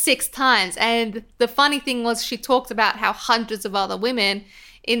like 6 times. And the funny thing was she talked about how hundreds of other women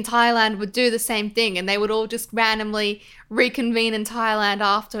in Thailand would do the same thing, and they would all just randomly reconvene in Thailand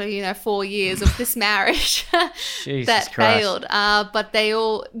after 4 years of this marriage that failed. But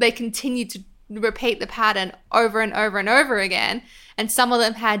they continued to repeat the pattern over and over and over again. And some of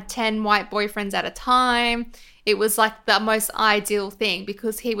them had 10 white boyfriends at a time. It was like the most ideal thing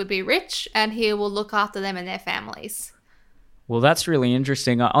because he would be rich and he will look after them and their families. Well, that's really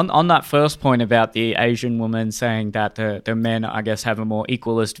interesting. On that first point about the Asian woman saying that the men, I guess, have a more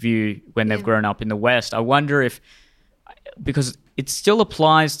equalist view when they've grown up in the West, I wonder if, because it still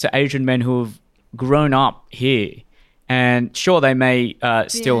applies to Asian men who have grown up here, and sure, they may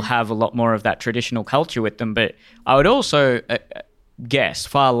still have a lot more of that traditional culture with them, but I would also guess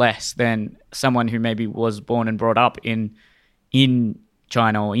far less than someone who maybe was born and brought up in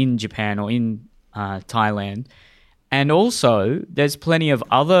China or in Japan or in Thailand. And also, there's plenty of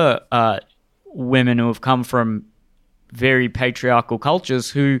other women who have come from very patriarchal cultures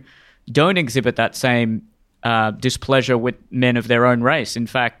who don't exhibit that same displeasure with men of their own race. In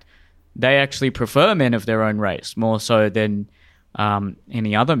fact, they actually prefer men of their own race more so than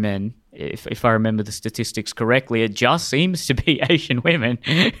any other men. If I remember the statistics correctly, it just seems to be Asian women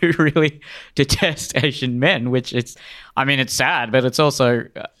who really detest Asian men, which it's sad, but it's also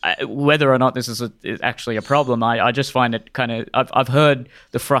whether or not this is is actually a problem. I just find it kind of, I've heard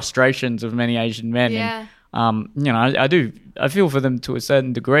the frustrations of many Asian men. Yeah. And, I feel for them to a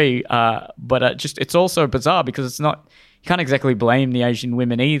certain degree, but it's also bizarre because it's not, you can't exactly blame the Asian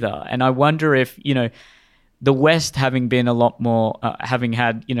women either. And I wonder if, the West having been a lot more, having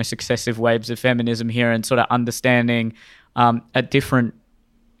had, successive waves of feminism here and sort of understanding a different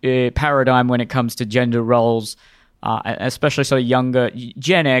paradigm when it comes to gender roles, especially sort of younger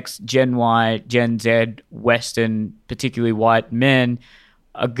Gen X, Gen Y, Gen Z, Western, particularly white men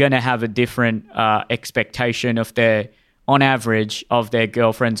are going to have a different expectation of on average, of their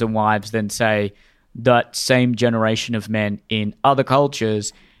girlfriends and wives than, say, that same generation of men in other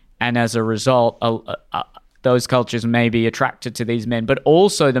cultures. And as a result, those cultures may be attracted to these men. But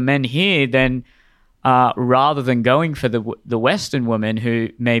also the men here then, rather than going for the Western woman who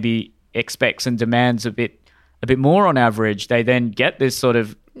maybe expects and demands a bit more on average, they then get this sort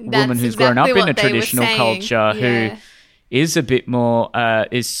of woman who's grown up in a traditional culture who is a bit more,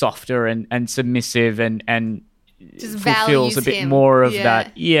 is softer and submissive and just fulfills a bit more of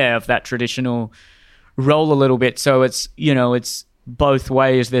that traditional role a little bit. So it's, it's both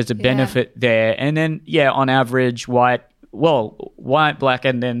ways. There's a benefit there. And then, on average, white, black,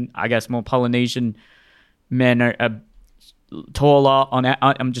 and then I guess more Polynesian men are taller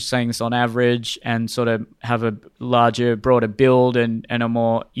I'm just saying this on average, and sort of have a larger, broader build and are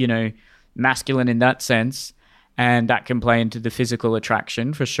more, masculine in that sense. And that can play into the physical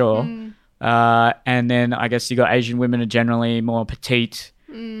attraction for sure. And then I guess you got Asian women are generally more petite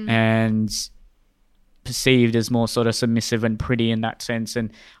and perceived as more sort of submissive and pretty in that sense.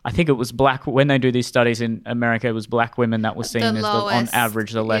 And I think it was when they do these studies in America, it was black women that were seen as on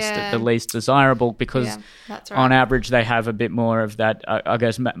average the least desirable, because that's right. On average they have a bit more of that, I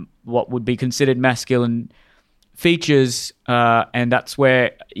guess, what would be considered masculine features, and that's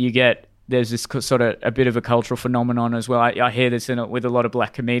where you get. There's this sort of a bit of a cultural phenomenon as well. I hear this with a lot of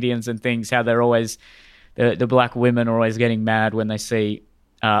black comedians and things, how they're always, the black women are always getting mad when they see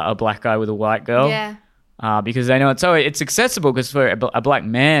a black guy with a white girl. Yeah. Because they know it's accessible, because for a black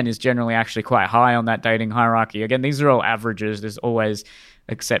man is generally actually quite high on that dating hierarchy. Again, these are all averages. There's always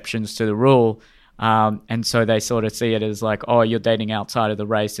exceptions to the rule. And so they sort of see it as like, oh, you're dating outside of the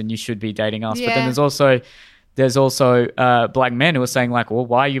race and you should be dating us. Yeah. But then there's also black men who are saying like, well,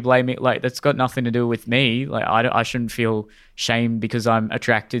 why are you blaming? Like, that's got nothing to do with me. Like, I shouldn't feel shame because I'm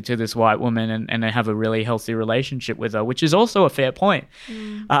attracted to this white woman and I have a really healthy relationship with her, which is also a fair point.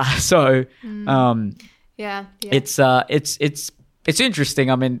 It's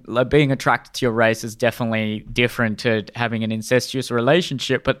interesting. I mean, like, being attracted to your race is definitely different to having an incestuous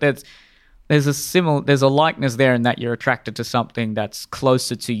relationship, but there's a likeness there in that you're attracted to something that's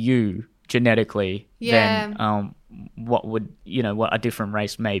closer to you genetically than what a different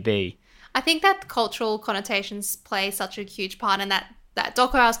race may be. I think that cultural connotations play such a huge part in that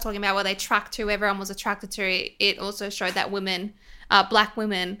doco I was talking about, where they tracked who everyone was attracted to. It also showed that black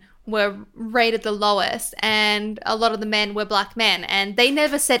women were rated the lowest, and a lot of the men were black men, and they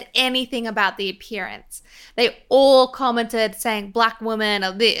never said anything about the appearance. They all commented saying black women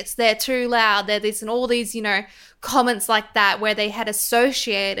are this, they're too loud, they're this, and all these, comments like that, where they had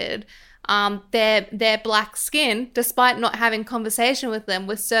associated their black skin, despite not having conversation with them,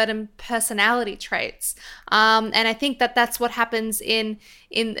 with certain personality traits. And I think that's what happens in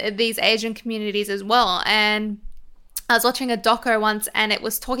these Asian communities as well. And I was watching a doco once, and it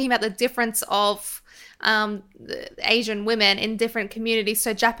was talking about the difference of Asian women in different communities.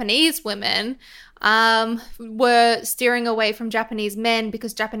 So Japanese women were steering away from Japanese men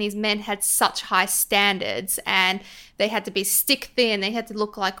because Japanese men had such high standards, and they had to be stick thin, they had to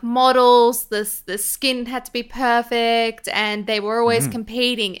look like models, the skin had to be perfect, and they were always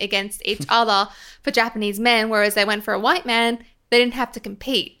competing against each other for Japanese men, whereas they went for a white man, they didn't have to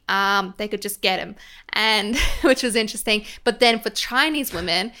compete. They could just get him, and which was interesting. But then for Chinese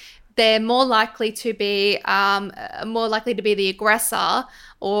women, they're more likely to be the aggressor,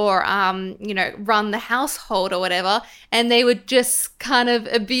 or run the household or whatever, and they would just kind of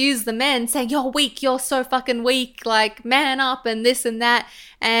abuse the men, saying, "You're weak, you're so fucking weak, like, man up," and this and that,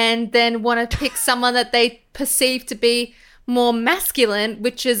 and then want to pick someone that they perceive to be more masculine,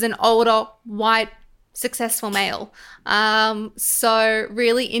 which is an older white successful male. So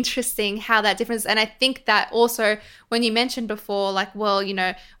really interesting how that difference. And I think that also, when you mentioned before, like, well,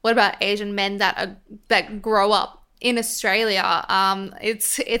 what about Asian men that grow up in Australia?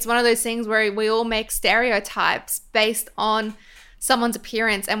 It's one of those things where we all make stereotypes based on someone's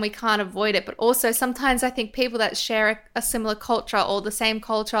appearance, and we can't avoid it. But also sometimes I think people that share a similar culture or the same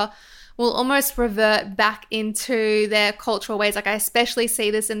culture will almost revert back into their cultural ways. Like, I especially see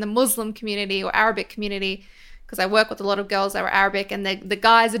this in the Muslim community or Arabic community, because I work with a lot of girls that are Arabic, and the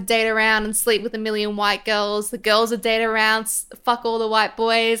guys would date around and sleep with a million white girls. The girls would date around, fuck all the white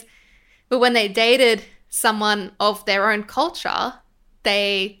boys. But when they dated someone of their own culture,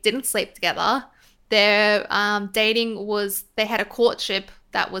 they didn't sleep together. their dating was, they had a courtship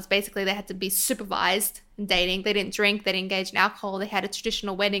that was basically they had to be supervised in dating. They didn't drink, they didn't engage in alcohol. They had a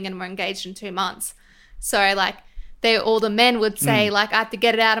traditional wedding and were engaged in 2 months. So like all the men would say like, I have to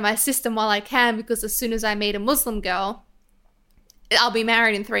get it out of my system while I can, because as soon as I meet a Muslim girl, I'll be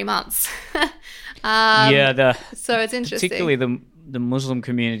married in 3 months. So it's interesting. Particularly the Muslim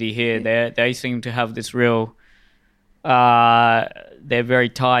community here, they seem to have this real. They're very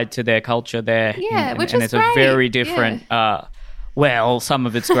tied to their culture there. Yeah, which and is it's great. a very different. Well, some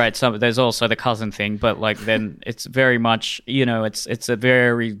of it's great. There's also the cousin thing, but like then it's very much, it's a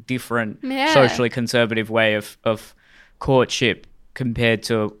very different socially conservative way of courtship compared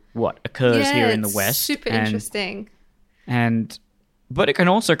to what occurs here in the West. Super interesting. But it can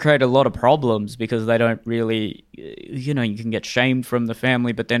also create a lot of problems because they don't really, you can get shamed from the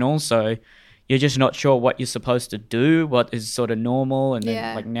family, but then also you're just not sure what you're supposed to do, what is sort of normal. And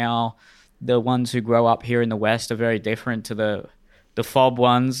then like now the ones who grow up here in the West are very different to the FOB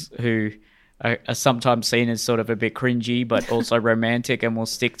ones who are sometimes seen as sort of a bit cringy, but also romantic, and will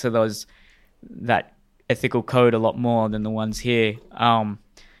stick to that ethical code a lot more than the ones here. And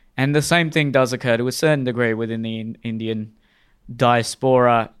the same thing does occur to a certain degree within the Indian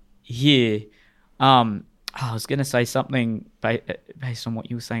diaspora here. I was going to say something based on what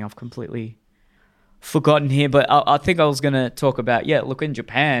you were saying. I've completely forgotten here, but I think I was going to talk about, look, in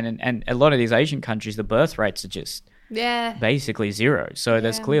Japan and a lot of these Asian countries, the birth rates are just basically zero. So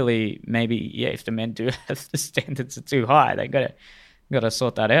there's clearly maybe, if the men do have the standards are too high, they got to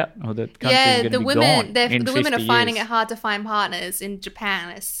sort that out, or the country's going to be gone in the women are 50 finding years. it hard to find partners in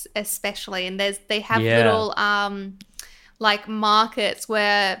Japan, especially, and they have little like markets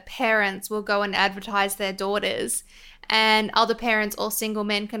where parents will go and advertise their daughters, and other parents or single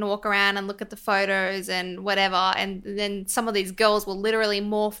men can walk around and look at the photos and whatever, and then some of these girls will literally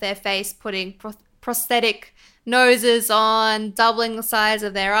morph their face, putting prosthetic noses on, doubling the size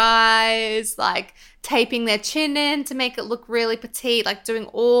of their eyes, like taping their chin in to make it look really petite, like doing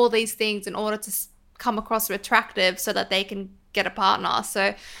all these things in order to come across attractive so that they can get a partner.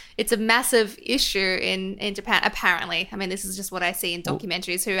 So it's a massive issue in Japan, apparently. I mean, this is just what I see in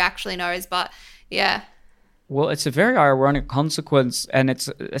documentaries. Who actually knows? But yeah. Well, it's a very ironic consequence, and it's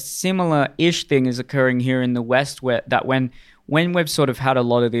a similar-ish thing is occurring here in the West, where that when we've sort of had a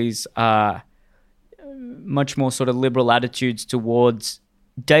lot of these much more sort of liberal attitudes towards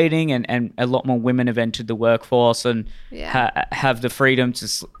dating, and a lot more women have entered the workforce and have the freedom to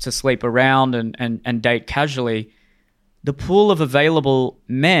sleep around and date casually, the pool of available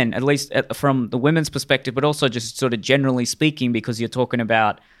men, at least from the women's perspective, but also just sort of generally speaking, because you're talking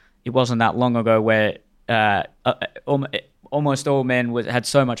about, it wasn't that long ago where almost all men had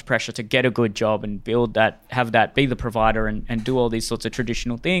so much pressure to get a good job and build that, have that, be the provider and do all these sorts of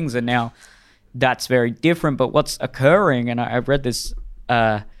traditional things. And now that's very different. But what's occurring, and I've read this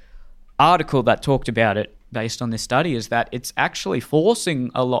article that talked about it based on this study, is that it's actually forcing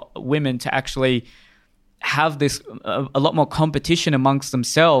a lot of women to actually have this a lot more competition amongst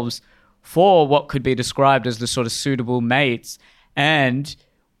themselves for what could be described as the sort of suitable mates, and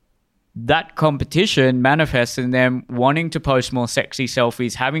that competition manifests in them wanting to post more sexy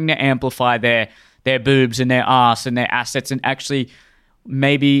selfies, having to amplify their boobs and their ass and their assets, and actually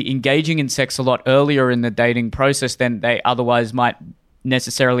maybe engaging in sex a lot earlier in the dating process than they otherwise might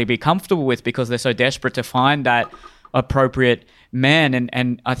necessarily be comfortable with, because they're so desperate to find that appropriate man.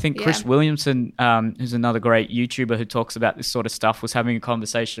 And I think Chris Williamson, who's another great YouTuber who talks about this sort of stuff, was having a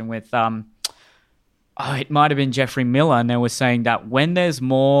conversation with it might have been Jeffrey Miller, and they were saying that when there's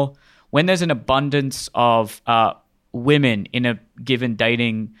an abundance of women in a given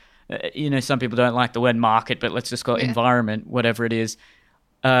dating, some people don't like the word market, but let's just call it environment, whatever it is,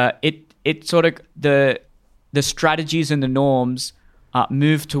 it sort of the strategies and the norms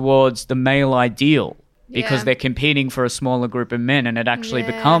move towards the male ideal, because they're competing for a smaller group of men, and it actually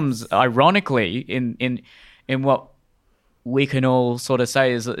becomes, ironically, in what we can all sort of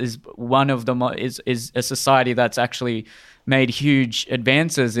say is one of them is a society that's actually made huge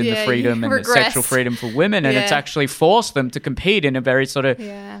advances in the freedom and the sexual freedom for women, and it's actually forced them to compete in a very sort of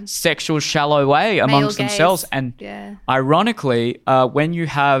sexual, shallow way amongst themselves. And ironically, when you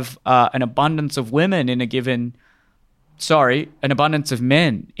have an abundance of women in a given an abundance of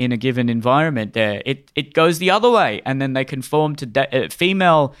men in a given environment there, it goes the other way, and then they conform to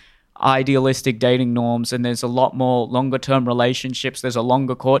female idealistic dating norms, and there's a lot more longer term relationships, there's a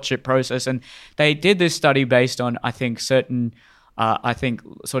longer courtship process. And they did this study based on, I think, certain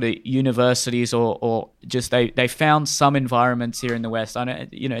sort of universities, or just they found some environments here in the West. I don't,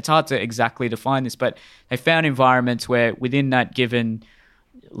 it's hard to exactly define this, but they found environments where within that given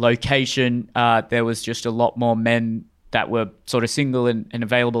location, there was just a lot more men that were sort of single and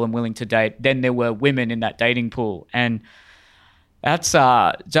available and willing to date than there were women in that dating pool. And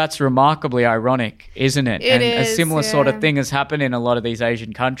that's remarkably ironic, isn't it? It and is, a similar sort of yeah. thing has happened in a lot of these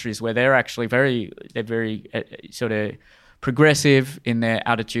Asian countries where they're actually very sort of progressive in their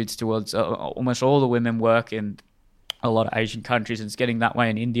attitudes towards almost all the women work in a lot of Asian countries, and it's getting that way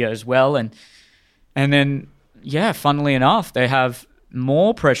in India as well. And then, yeah, funnily enough, they have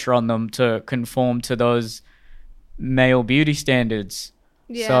more pressure on them to conform to those male beauty standards.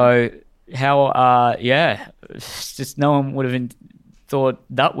 Yeah. So how, it's just no one would have thought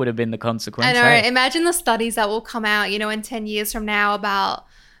that would have been the consequence. I know. Hey? Imagine the studies that will come out, in 10 years from now about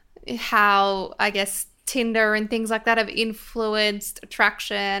how, I guess, Tinder and things like that have influenced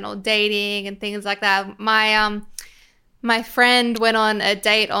attraction or dating and things like that. My friend went on a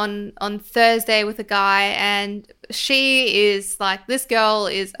date on Thursday with a guy, and she is like, this girl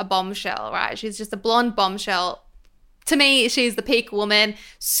is a bombshell, right? She's just a blonde bombshell. To me, she's the peak woman,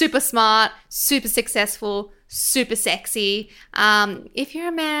 super smart, super successful, super sexy. If you're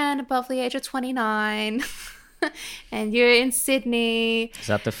a man above the age of 29 and you're in Sydney, Is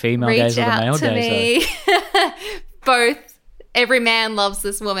that the female gaze or the male gaze? Both. Every man loves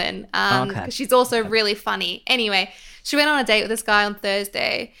this woman Okay. because she's also really funny. Anyway, she went on a date with this guy on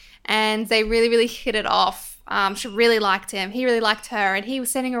Thursday, and they really, really hit it off. She really liked him. He really liked her, and he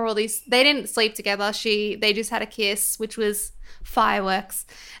was sending her all these. They didn't sleep together. They just had a kiss, which was fireworks.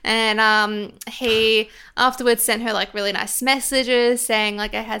 And he afterwards sent her like really nice messages saying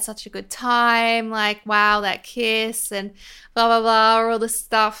like, I had such a good time, like, wow, that kiss, and blah blah blah, all this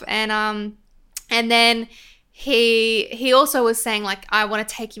stuff. And then he also was saying like, I want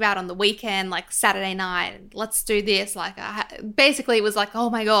to take you out on the weekend, like Saturday night, let's do this. Like, basically it was like, oh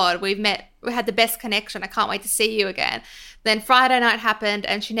my God, we had the best connection, I can't wait to see you again. Then Friday night happened,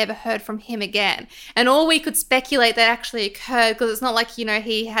 and she never heard from him again. And all we could speculate that actually occurred, because it's not like,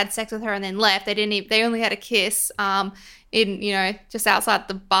 he had sex with her and then left. They only had a kiss in, just outside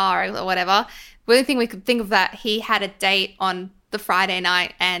the bar or whatever. The only thing we could think of that he had a date on the Friday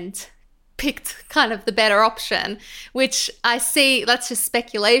night and picked kind of the better option, which I see, that's just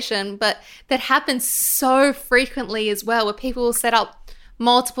speculation, but that happens so frequently as well, where people will set up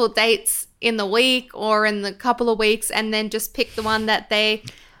multiple dates in the week or in the couple of weeks and then just pick the one that they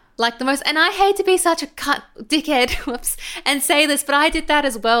like the most. And I hate to be such a dickhead whoops, and say this, but I did that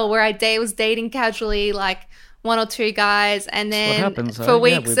as well, where I was dating casually like one or two guys, and then for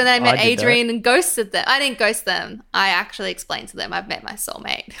weeks, and then I met Adrian and ghosted them. I didn't ghost them. I actually explained to them I've met my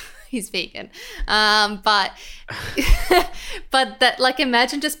soulmate. He's vegan. But that, like,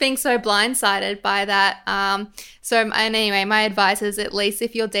 imagine just being so blindsided by that. And anyway, my advice is, at least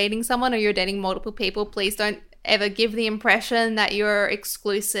if you're dating someone or you're dating multiple people, please don't ever give the impression that you're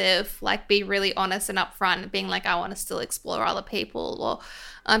exclusive. Like, be really honest and upfront, being like, I want to still explore other people, or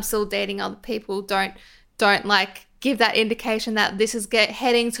I'm still dating other people. Don't like give that indication that this is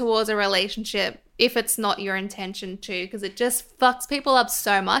heading towards a relationship if it's not your intention to, because it just fucks people up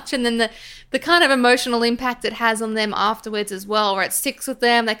so much. And then the kind of emotional impact it has on them afterwards as well, where it sticks with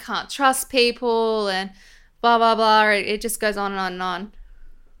them, they can't trust people and blah, blah, blah. It just goes on and on and on.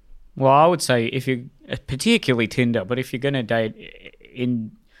 Well, I would say if you, particularly Tinder, but if you're going to date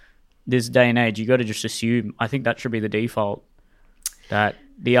in this day and age, you got to just assume, I think that should be the default, that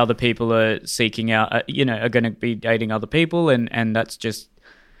the other people are seeking out, are going to be dating other people, and that's just,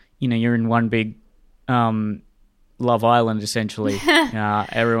 you're in one big Love Island, essentially.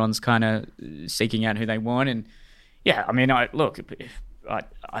 Everyone's kind of seeking out who they want. And yeah, I mean, I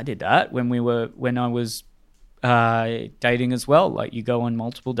did that when I was dating as well. Like, you go on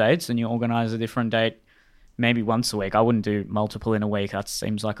multiple dates and you organize a different date maybe once a week. I wouldn't do multiple in a week. That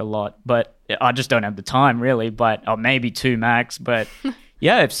seems like a lot, but I just don't have the time really, or maybe two max. But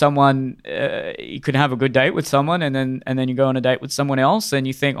yeah, if someone, you could have a good date with someone and then you go on a date with someone else and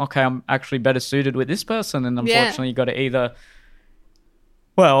you think, okay, I'm actually better suited with this person. And unfortunately you got to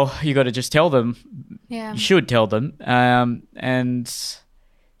you got to just tell them. Yeah. You should tell them. And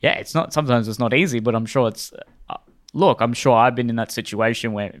yeah, sometimes it's not easy, but I'm sure it's, I'm sure I've been in that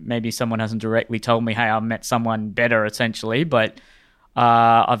situation where maybe someone hasn't directly told me, hey, I've met someone better, essentially, but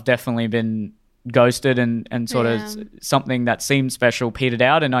I've definitely been ghosted and sort of something that seemed special petered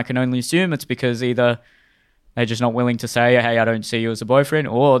out, and I can only assume it's because either they're just not willing to say, hey, I don't see you as a boyfriend,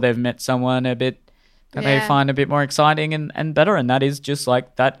 or they've met someone a bit that they find a bit more exciting and better, and that is just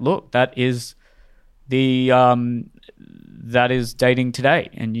like that. Look, that is that is dating today,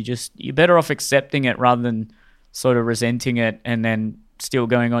 and you're better off accepting it rather than sort of resenting it and then still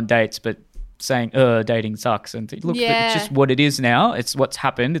going on dates. But saying, dating sucks. And look, Yeah. it's just what it is now. It's what's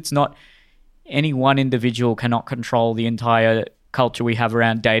happened. It's not, any one individual cannot control the entire culture we have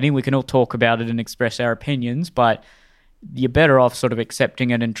around dating. We can all talk about it and express our opinions, but you're better off sort of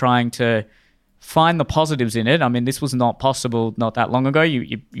accepting it and trying to find the positives in it. I mean, this was not possible not that long ago.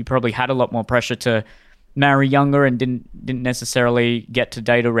 You probably had a lot more pressure to marry younger and didn't necessarily get to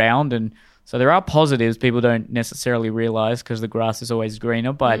date around. And so there are positives people don't necessarily realize because the grass is always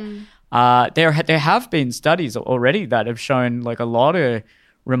greener. But there have been studies already that have shown like a lot of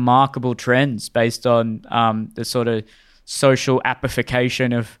remarkable trends based on the sort of social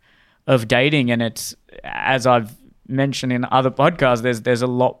appification of dating. And it's, as I've mentioned in other podcasts, there's a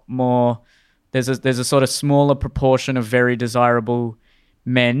lot more. There's a sort of smaller proportion of very desirable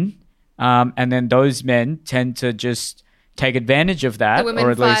men, and then those men tend to just take advantage of that, The women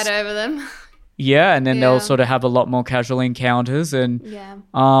or at fight least over them. yeah, and then Yeah. they'll sort of have a lot more casual encounters, and Yeah.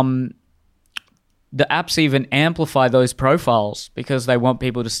 the apps even amplify those profiles because they want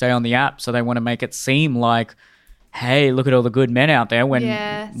people to stay on the app, so they want to make it seem like, hey, look at all the good men out there, when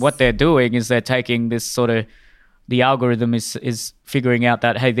Yes. what they're doing is they're taking this sort of, the algorithm is figuring out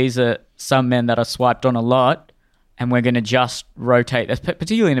that, hey, these are some men that are swiped on a lot, and we're going to just rotate,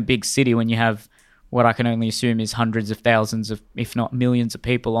 particularly in a big city when you have what I can only assume is hundreds of thousands of, if not millions of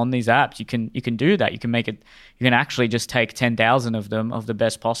people on these apps. You can do that. You can make it, you can actually just take 10,000 of them, of the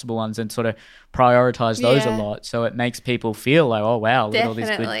best possible ones, and sort of prioritize those a Yeah. lot. So it makes people feel like, oh, wow, look at all these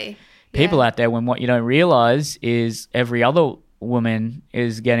good Definitely. people Yeah. out there, when what you don't realize is every other woman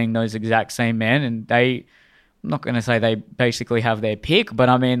is getting those exact same men, and they, I'm not going to say they basically have their pick, but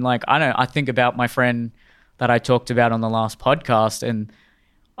I mean, like, I think about my friend that I talked about on the last podcast, and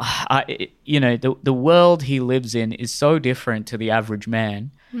the world he lives in is so different to the average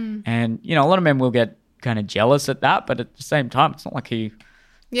man. And, a lot of men will get kind of jealous at that, but at the same time, it's not like he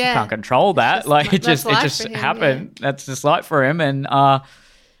Yeah. can't control that. just Like li- it just that's life for him, happened. That's just life for him. And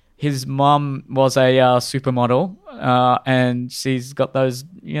his mum was a supermodel, and she's got those,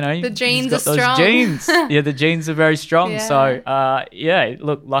 The genes she's got are those strong. genes. Yeah, the genes are very strong. Yeah. So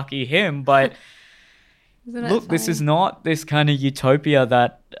look, lucky him. But Isn't it look, this funny? is not this kind of utopia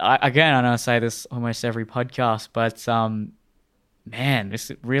that I know I say this almost every podcast, but man,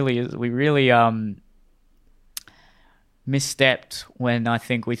 this really is. We really misstepped when I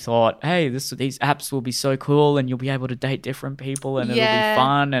think we thought, hey, these apps will be so cool and you'll be able to date different people and it'll Yeah. be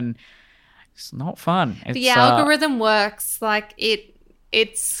fun, and it's not fun. It's, The algorithm works like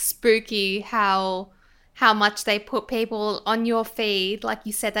it's spooky how much they put people on your feed, like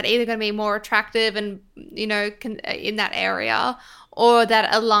you said, that are either going to be more attractive and in that area, or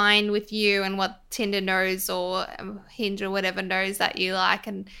that align with you and what Tinder knows, or Hinge or whatever knows that you like.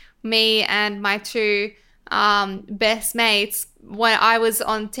 And me and my two best mates, when I was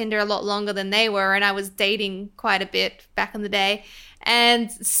on Tinder a lot longer than they were, and I was dating quite a bit back in the day,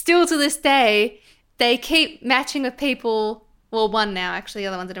 and still to this day they keep matching with people. Well, one now, actually, the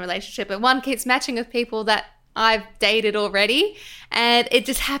other one's in a relationship, but one keeps matching with people that I've dated already. And it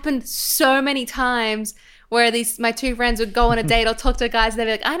just happened so many times where my two friends would go on a date or talk to guys, and they'd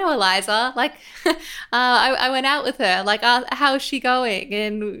be like, I know Eliza, like, I went out with her, like, how is she going?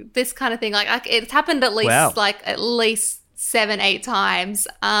 And this kind of thing. Like it's happened at least, Wow. at least 7-8 times.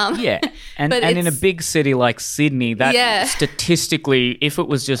 Yeah, and But in a it's- big city like Sydney, that Yeah. statistically, if it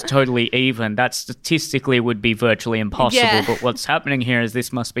was just totally even, that statistically would be virtually impossible. Yeah. But what's happening here is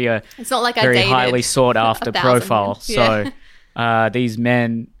this must be a It's not like I very dated highly sought after 1,000 profile. men. So these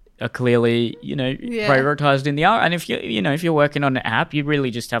men are clearly, prioritized in the hour. And if you're working on an app, you really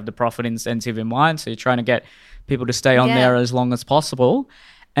just have the profit incentive in mind. So you're trying to get people to stay on Yeah. there as long as possible.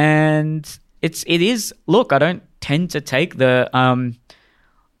 And it is. Look, I don't tend to take the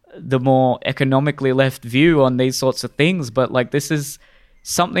more economically left view on these sorts of things, but like this is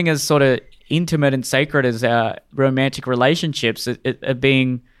something as sort of intimate and sacred as romantic relationships are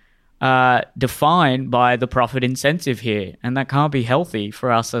being defined by the profit incentive here, and that can't be healthy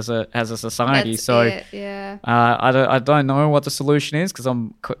for us as a society. That's So it, yeah. I don't know what the solution is, because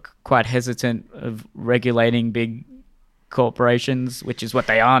I'm quite hesitant of regulating big corporations, which is what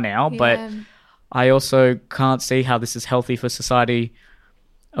they are now. But Yeah. I also can't see how this is healthy for society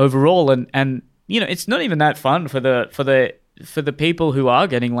overall. And it's not even that fun for the people who are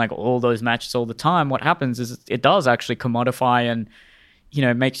getting like all those matches all the time. What happens is it does actually commodify, and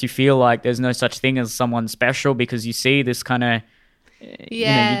it makes you feel like there's no such thing as someone special, because you see this kind of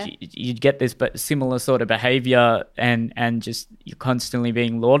Yeah. you get this but similar sort of behavior, and just you're constantly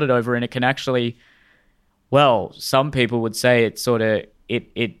being lauded over, and it can actually, well, some people would say it sort of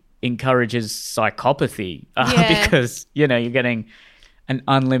it encourages psychopathy Yeah. because you're getting an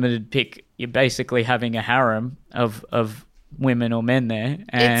unlimited pick you're basically having a harem of women or men there,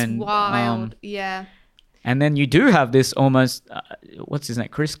 and It's wild. Yeah. and then you do have this almost what's his name?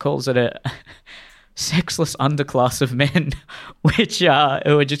 Chris calls it a sexless underclass of men, which who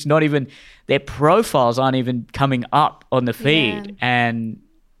are just not even, their profiles aren't even coming up on the feed. Yeah. And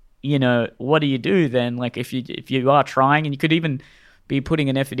you know, what do you do then? Like if you are trying, and you could even be putting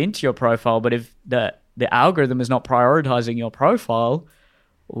an effort into your profile, but if the algorithm is not prioritizing your profile,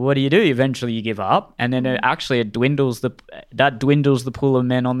 what do? Eventually you give up, and then it dwindles the pool of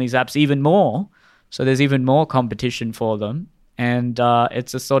men on these apps even more. So there's even more competition for them. And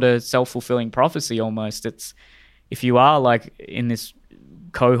it's a sort of self-fulfilling prophecy almost. It's, if you are like in this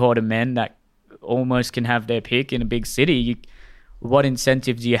cohort of men that almost can have their pick in a big city, what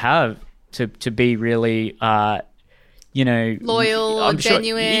incentive do you have to be really, loyal or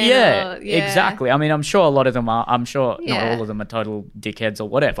genuine? Yeah, exactly. I mean, I'm sure a lot of them are. I'm sure not Yeah. all of them are total dickheads or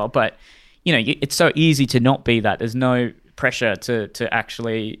whatever. But you know, it's so easy to not be that. There's no pressure to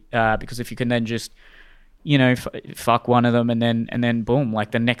actually because if you can then just fuck one of them and then boom,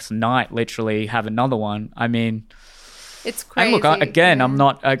 like the next night, literally have another one. I mean, It's crazy. and look, again, yeah. I'm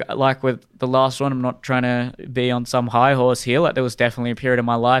not like with the last one. I'm not trying to be on some high horse here. Like there was definitely a period of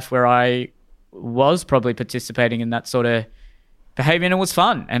my life where I was probably participating in that sort of behavior, and it was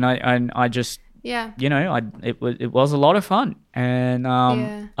fun. And I just, Yeah. it was a lot of fun, and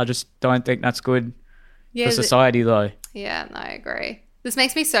Yeah. I just don't think that's good Yeah. for society, though. Yeah, no, I agree. This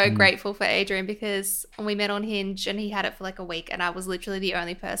makes me so grateful for Adrian, because we met on Hinge and he had it for like a week, and I was literally the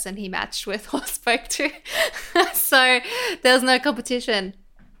only person he matched with or spoke to. So there was no competition.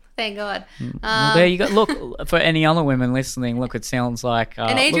 Thank God. Well, there you go. Look, for any other women listening, look, it sounds like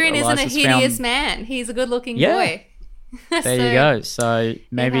And Adrian look, isn't a Eliza's hideous found- man. He's a good looking Yeah. boy. There you go. So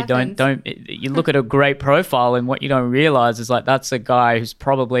maybe happens. don't you look at a great profile, and what you don't realize is like that's a guy who's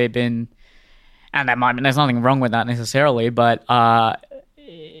probably been, and there's nothing wrong with that necessarily, but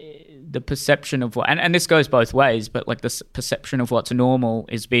the perception of what, and this goes both ways, but like the perception of what's normal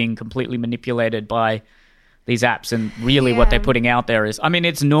is being completely manipulated by these apps, and really what they're putting out there is, I mean,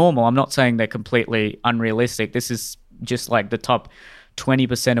 it's normal. I'm not saying they're completely unrealistic. This is just like the top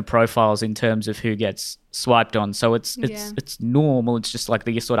 20% of profiles in terms of who gets swiped on. So it's normal. It's just like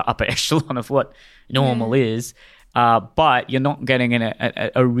the sort of upper echelon of what normal is. But you're not getting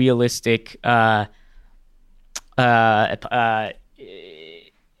a realistic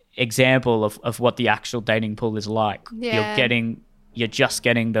example of what the actual dating pool is like. Yeah. You're just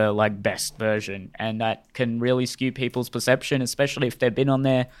getting the like best version, and that can really skew people's perception, especially if they've been on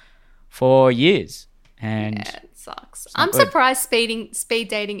there for years. And Yeah, it sucks. not I'm good. surprised speed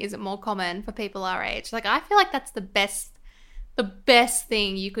dating isn't more common for people our age. Like, I feel like that's the best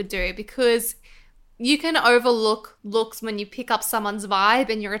thing you could do, because you can overlook looks when you pick up someone's vibe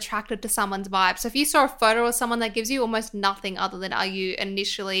and you're attracted to someone's vibe. So if you saw a photo of someone that gives you almost nothing other than, are you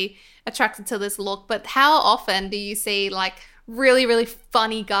initially attracted to this look? But how often do you see like really, really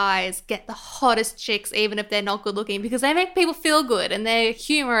funny guys get the hottest chicks, even if they're not good looking, because they make people feel good and they're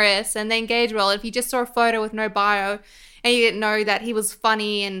humorous and they engage well. If you just saw a photo with no bio and you didn't know that he was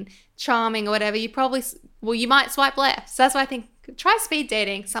funny and charming or whatever, you might swipe left. So that's why I think try speed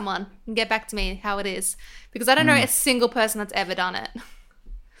dating someone and get back to me how it is, because I don't know a single person that's ever done it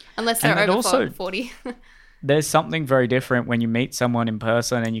unless they're And over also- 40. there's something very different when you meet someone in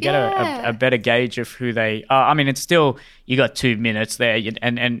person and you get Yeah. a better gauge of who they are. I mean, it's still, you got 2 minutes there,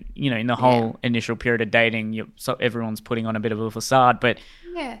 and you know, in the whole initial period of dating, so everyone's putting on a bit of a facade, but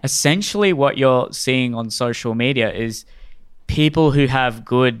Yeah. essentially what you're seeing on social media is people who have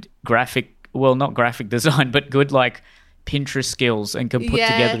good not graphic design, but good like Pinterest skills and can put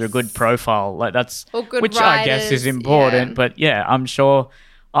together a good Yes. profile. Like that's, Or good which I guess is writers, important, yeah. but yeah,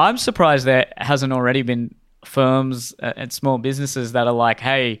 I'm surprised there hasn't already been firms and small businesses that are like,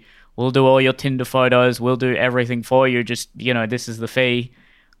 hey, we'll do all your Tinder photos, we'll do everything for you, just, you know, this is the fee.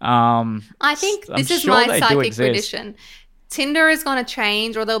 I think I'm this is sure my they do psychic exist. prediction. Tinder is going to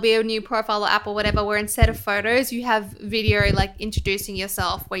change, or there'll be a new profile or app or whatever, where instead of photos, you have video like introducing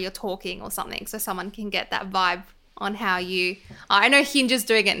yourself where you're talking or something, so someone can get that vibe on how you. I know Hinge is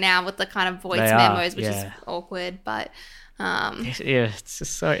doing it now with the kind of voice They are, memos, which is yeah. awkward, but Yeah, it's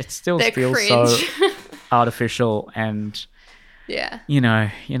just so, it still they're feels so cringe. artificial, and Yeah. you know,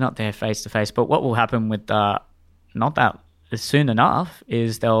 you're not there face to face. But what will happen with not that soon enough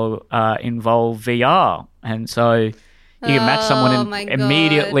is they'll involve VR, and so you can match someone Oh and my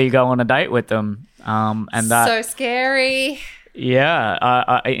immediately go on a date with them, and that So scary.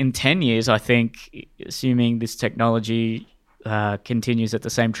 in 10 years, I think, assuming this technology continues at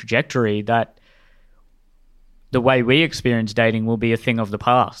the same trajectory, that the way we experience dating will be a thing of the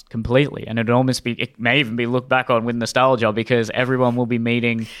past completely, and it may even be looked back on with nostalgia because everyone will be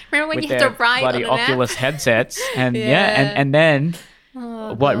meeting Remember when with you their had to write bloody on an Oculus app? headsets, and Yeah. and then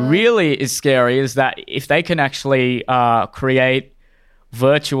Oh, what God. really is scary is that if they can actually create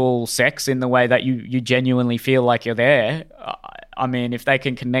virtual sex in the way that you genuinely feel like you're there, I mean, if they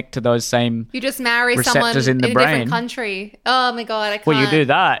can connect to those same, You just marry someone receptors in in the a brain. different country. Oh my God, I can't. well, you do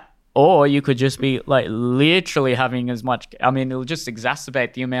that. Or you could just be like literally having as much. I mean, it'll just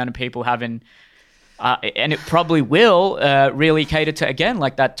exacerbate the amount of people having, and it probably will really cater to, again,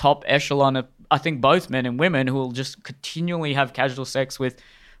 like that top echelon of, I think, both men and women who will just continually have casual sex with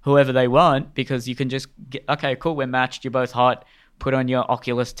whoever they want because you can just get, okay, cool, we're matched, you're both hot, put on your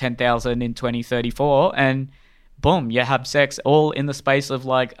Oculus 10,000 in 2034, and boom, you have sex all in the space of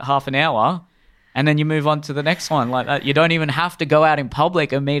like half an hour. And then you move on to the next one like that. You don't even have to go out in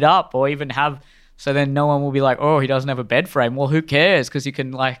public and meet up or even have. So then no one will be like, oh, he doesn't have a bed frame. Well, who cares? Because you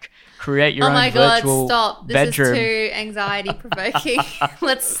can like create your Oh own my God, virtual stop. This bedroom. is too anxiety provoking.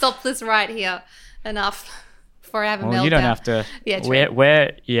 Let's stop this right here. Enough before I have a meltdown. Well, you don't have to. Yeah, true.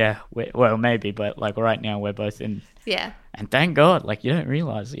 Well, maybe, but like right now we're both in. Yeah. And thank God, like you don't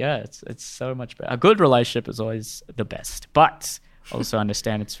realize, it's so much better. A good relationship is always the best, but also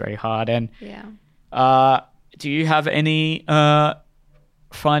understand it's very hard. And Yeah. do you have any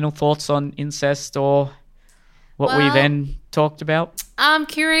final thoughts on incest or what we Well- then talked about? I'm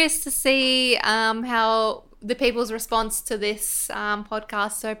curious to see how the people's response to this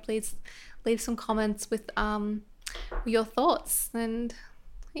podcast. So please leave some comments with your thoughts. And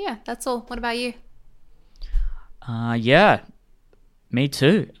yeah, that's all. What about you? Yeah, me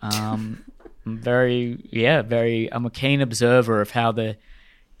too. I'm I'm a keen observer of how the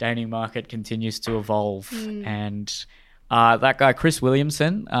dating market continues to evolve. And that guy, Chris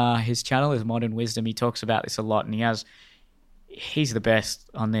Williamson, his channel is Modern Wisdom. He talks about this a lot, and he's the best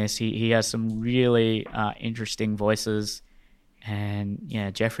on this. He has some really interesting voices. And yeah,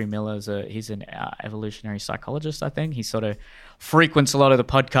 Jeffrey Miller he's an evolutionary psychologist, I think. He sort of frequents a lot of the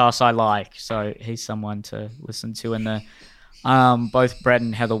podcasts I like, so he's someone to listen to. And the both Brett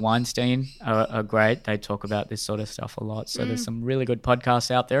and Heather Weinstein are great. They talk about this sort of stuff a lot. So there's some really good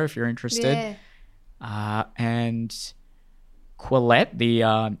podcasts out there if you're interested. Yeah. And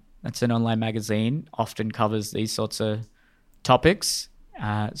Quillette, that's an online magazine, often covers these sorts of topics.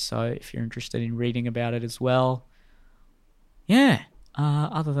 So if you're interested in reading about it as well. Yeah,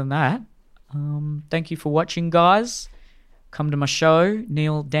 other than that, thank you for watching, guys. Come to my show,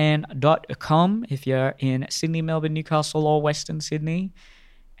 neildan.com, if you're in Sydney, Melbourne, Newcastle, or Western Sydney.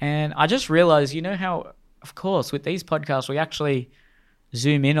 And I just realised, you know how, of course, with these podcasts, we actually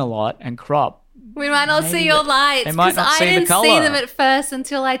zoom in a lot and crop. We might not Maybe see your lights they might because not I see the didn't see colour. them at first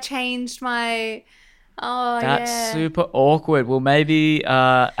until I changed my. Oh, That's yeah. super awkward. Well, maybe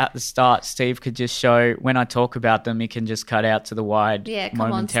at the start, Steve could just show, when I talk about them, he can just cut out to the wide Yeah, come on,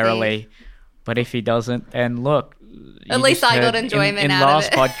 momentarily. But if he doesn't, then look. At you least just I got heard enjoyment in out of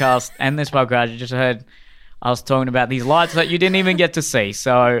last it. podcast and this podcast, you just heard I was talking about these lights that you didn't even get to see.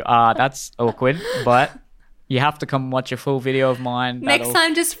 So that's awkward. But you have to come and watch a full video of mine. Next That'll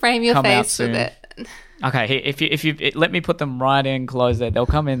time, just frame your come out face with soon. it. Okay, if you let me put them right in close there, they'll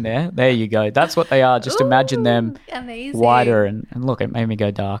come in there. There you go. That's what they are. Just imagine them Ooh, amazing. wider and look, it made me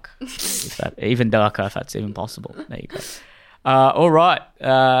go dark. Even darker, if that's even possible. There you go. All right.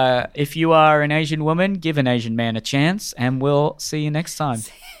 If you are an Asian woman, give an Asian man a chance, and we'll see you next time.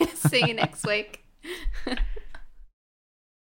 See you next week.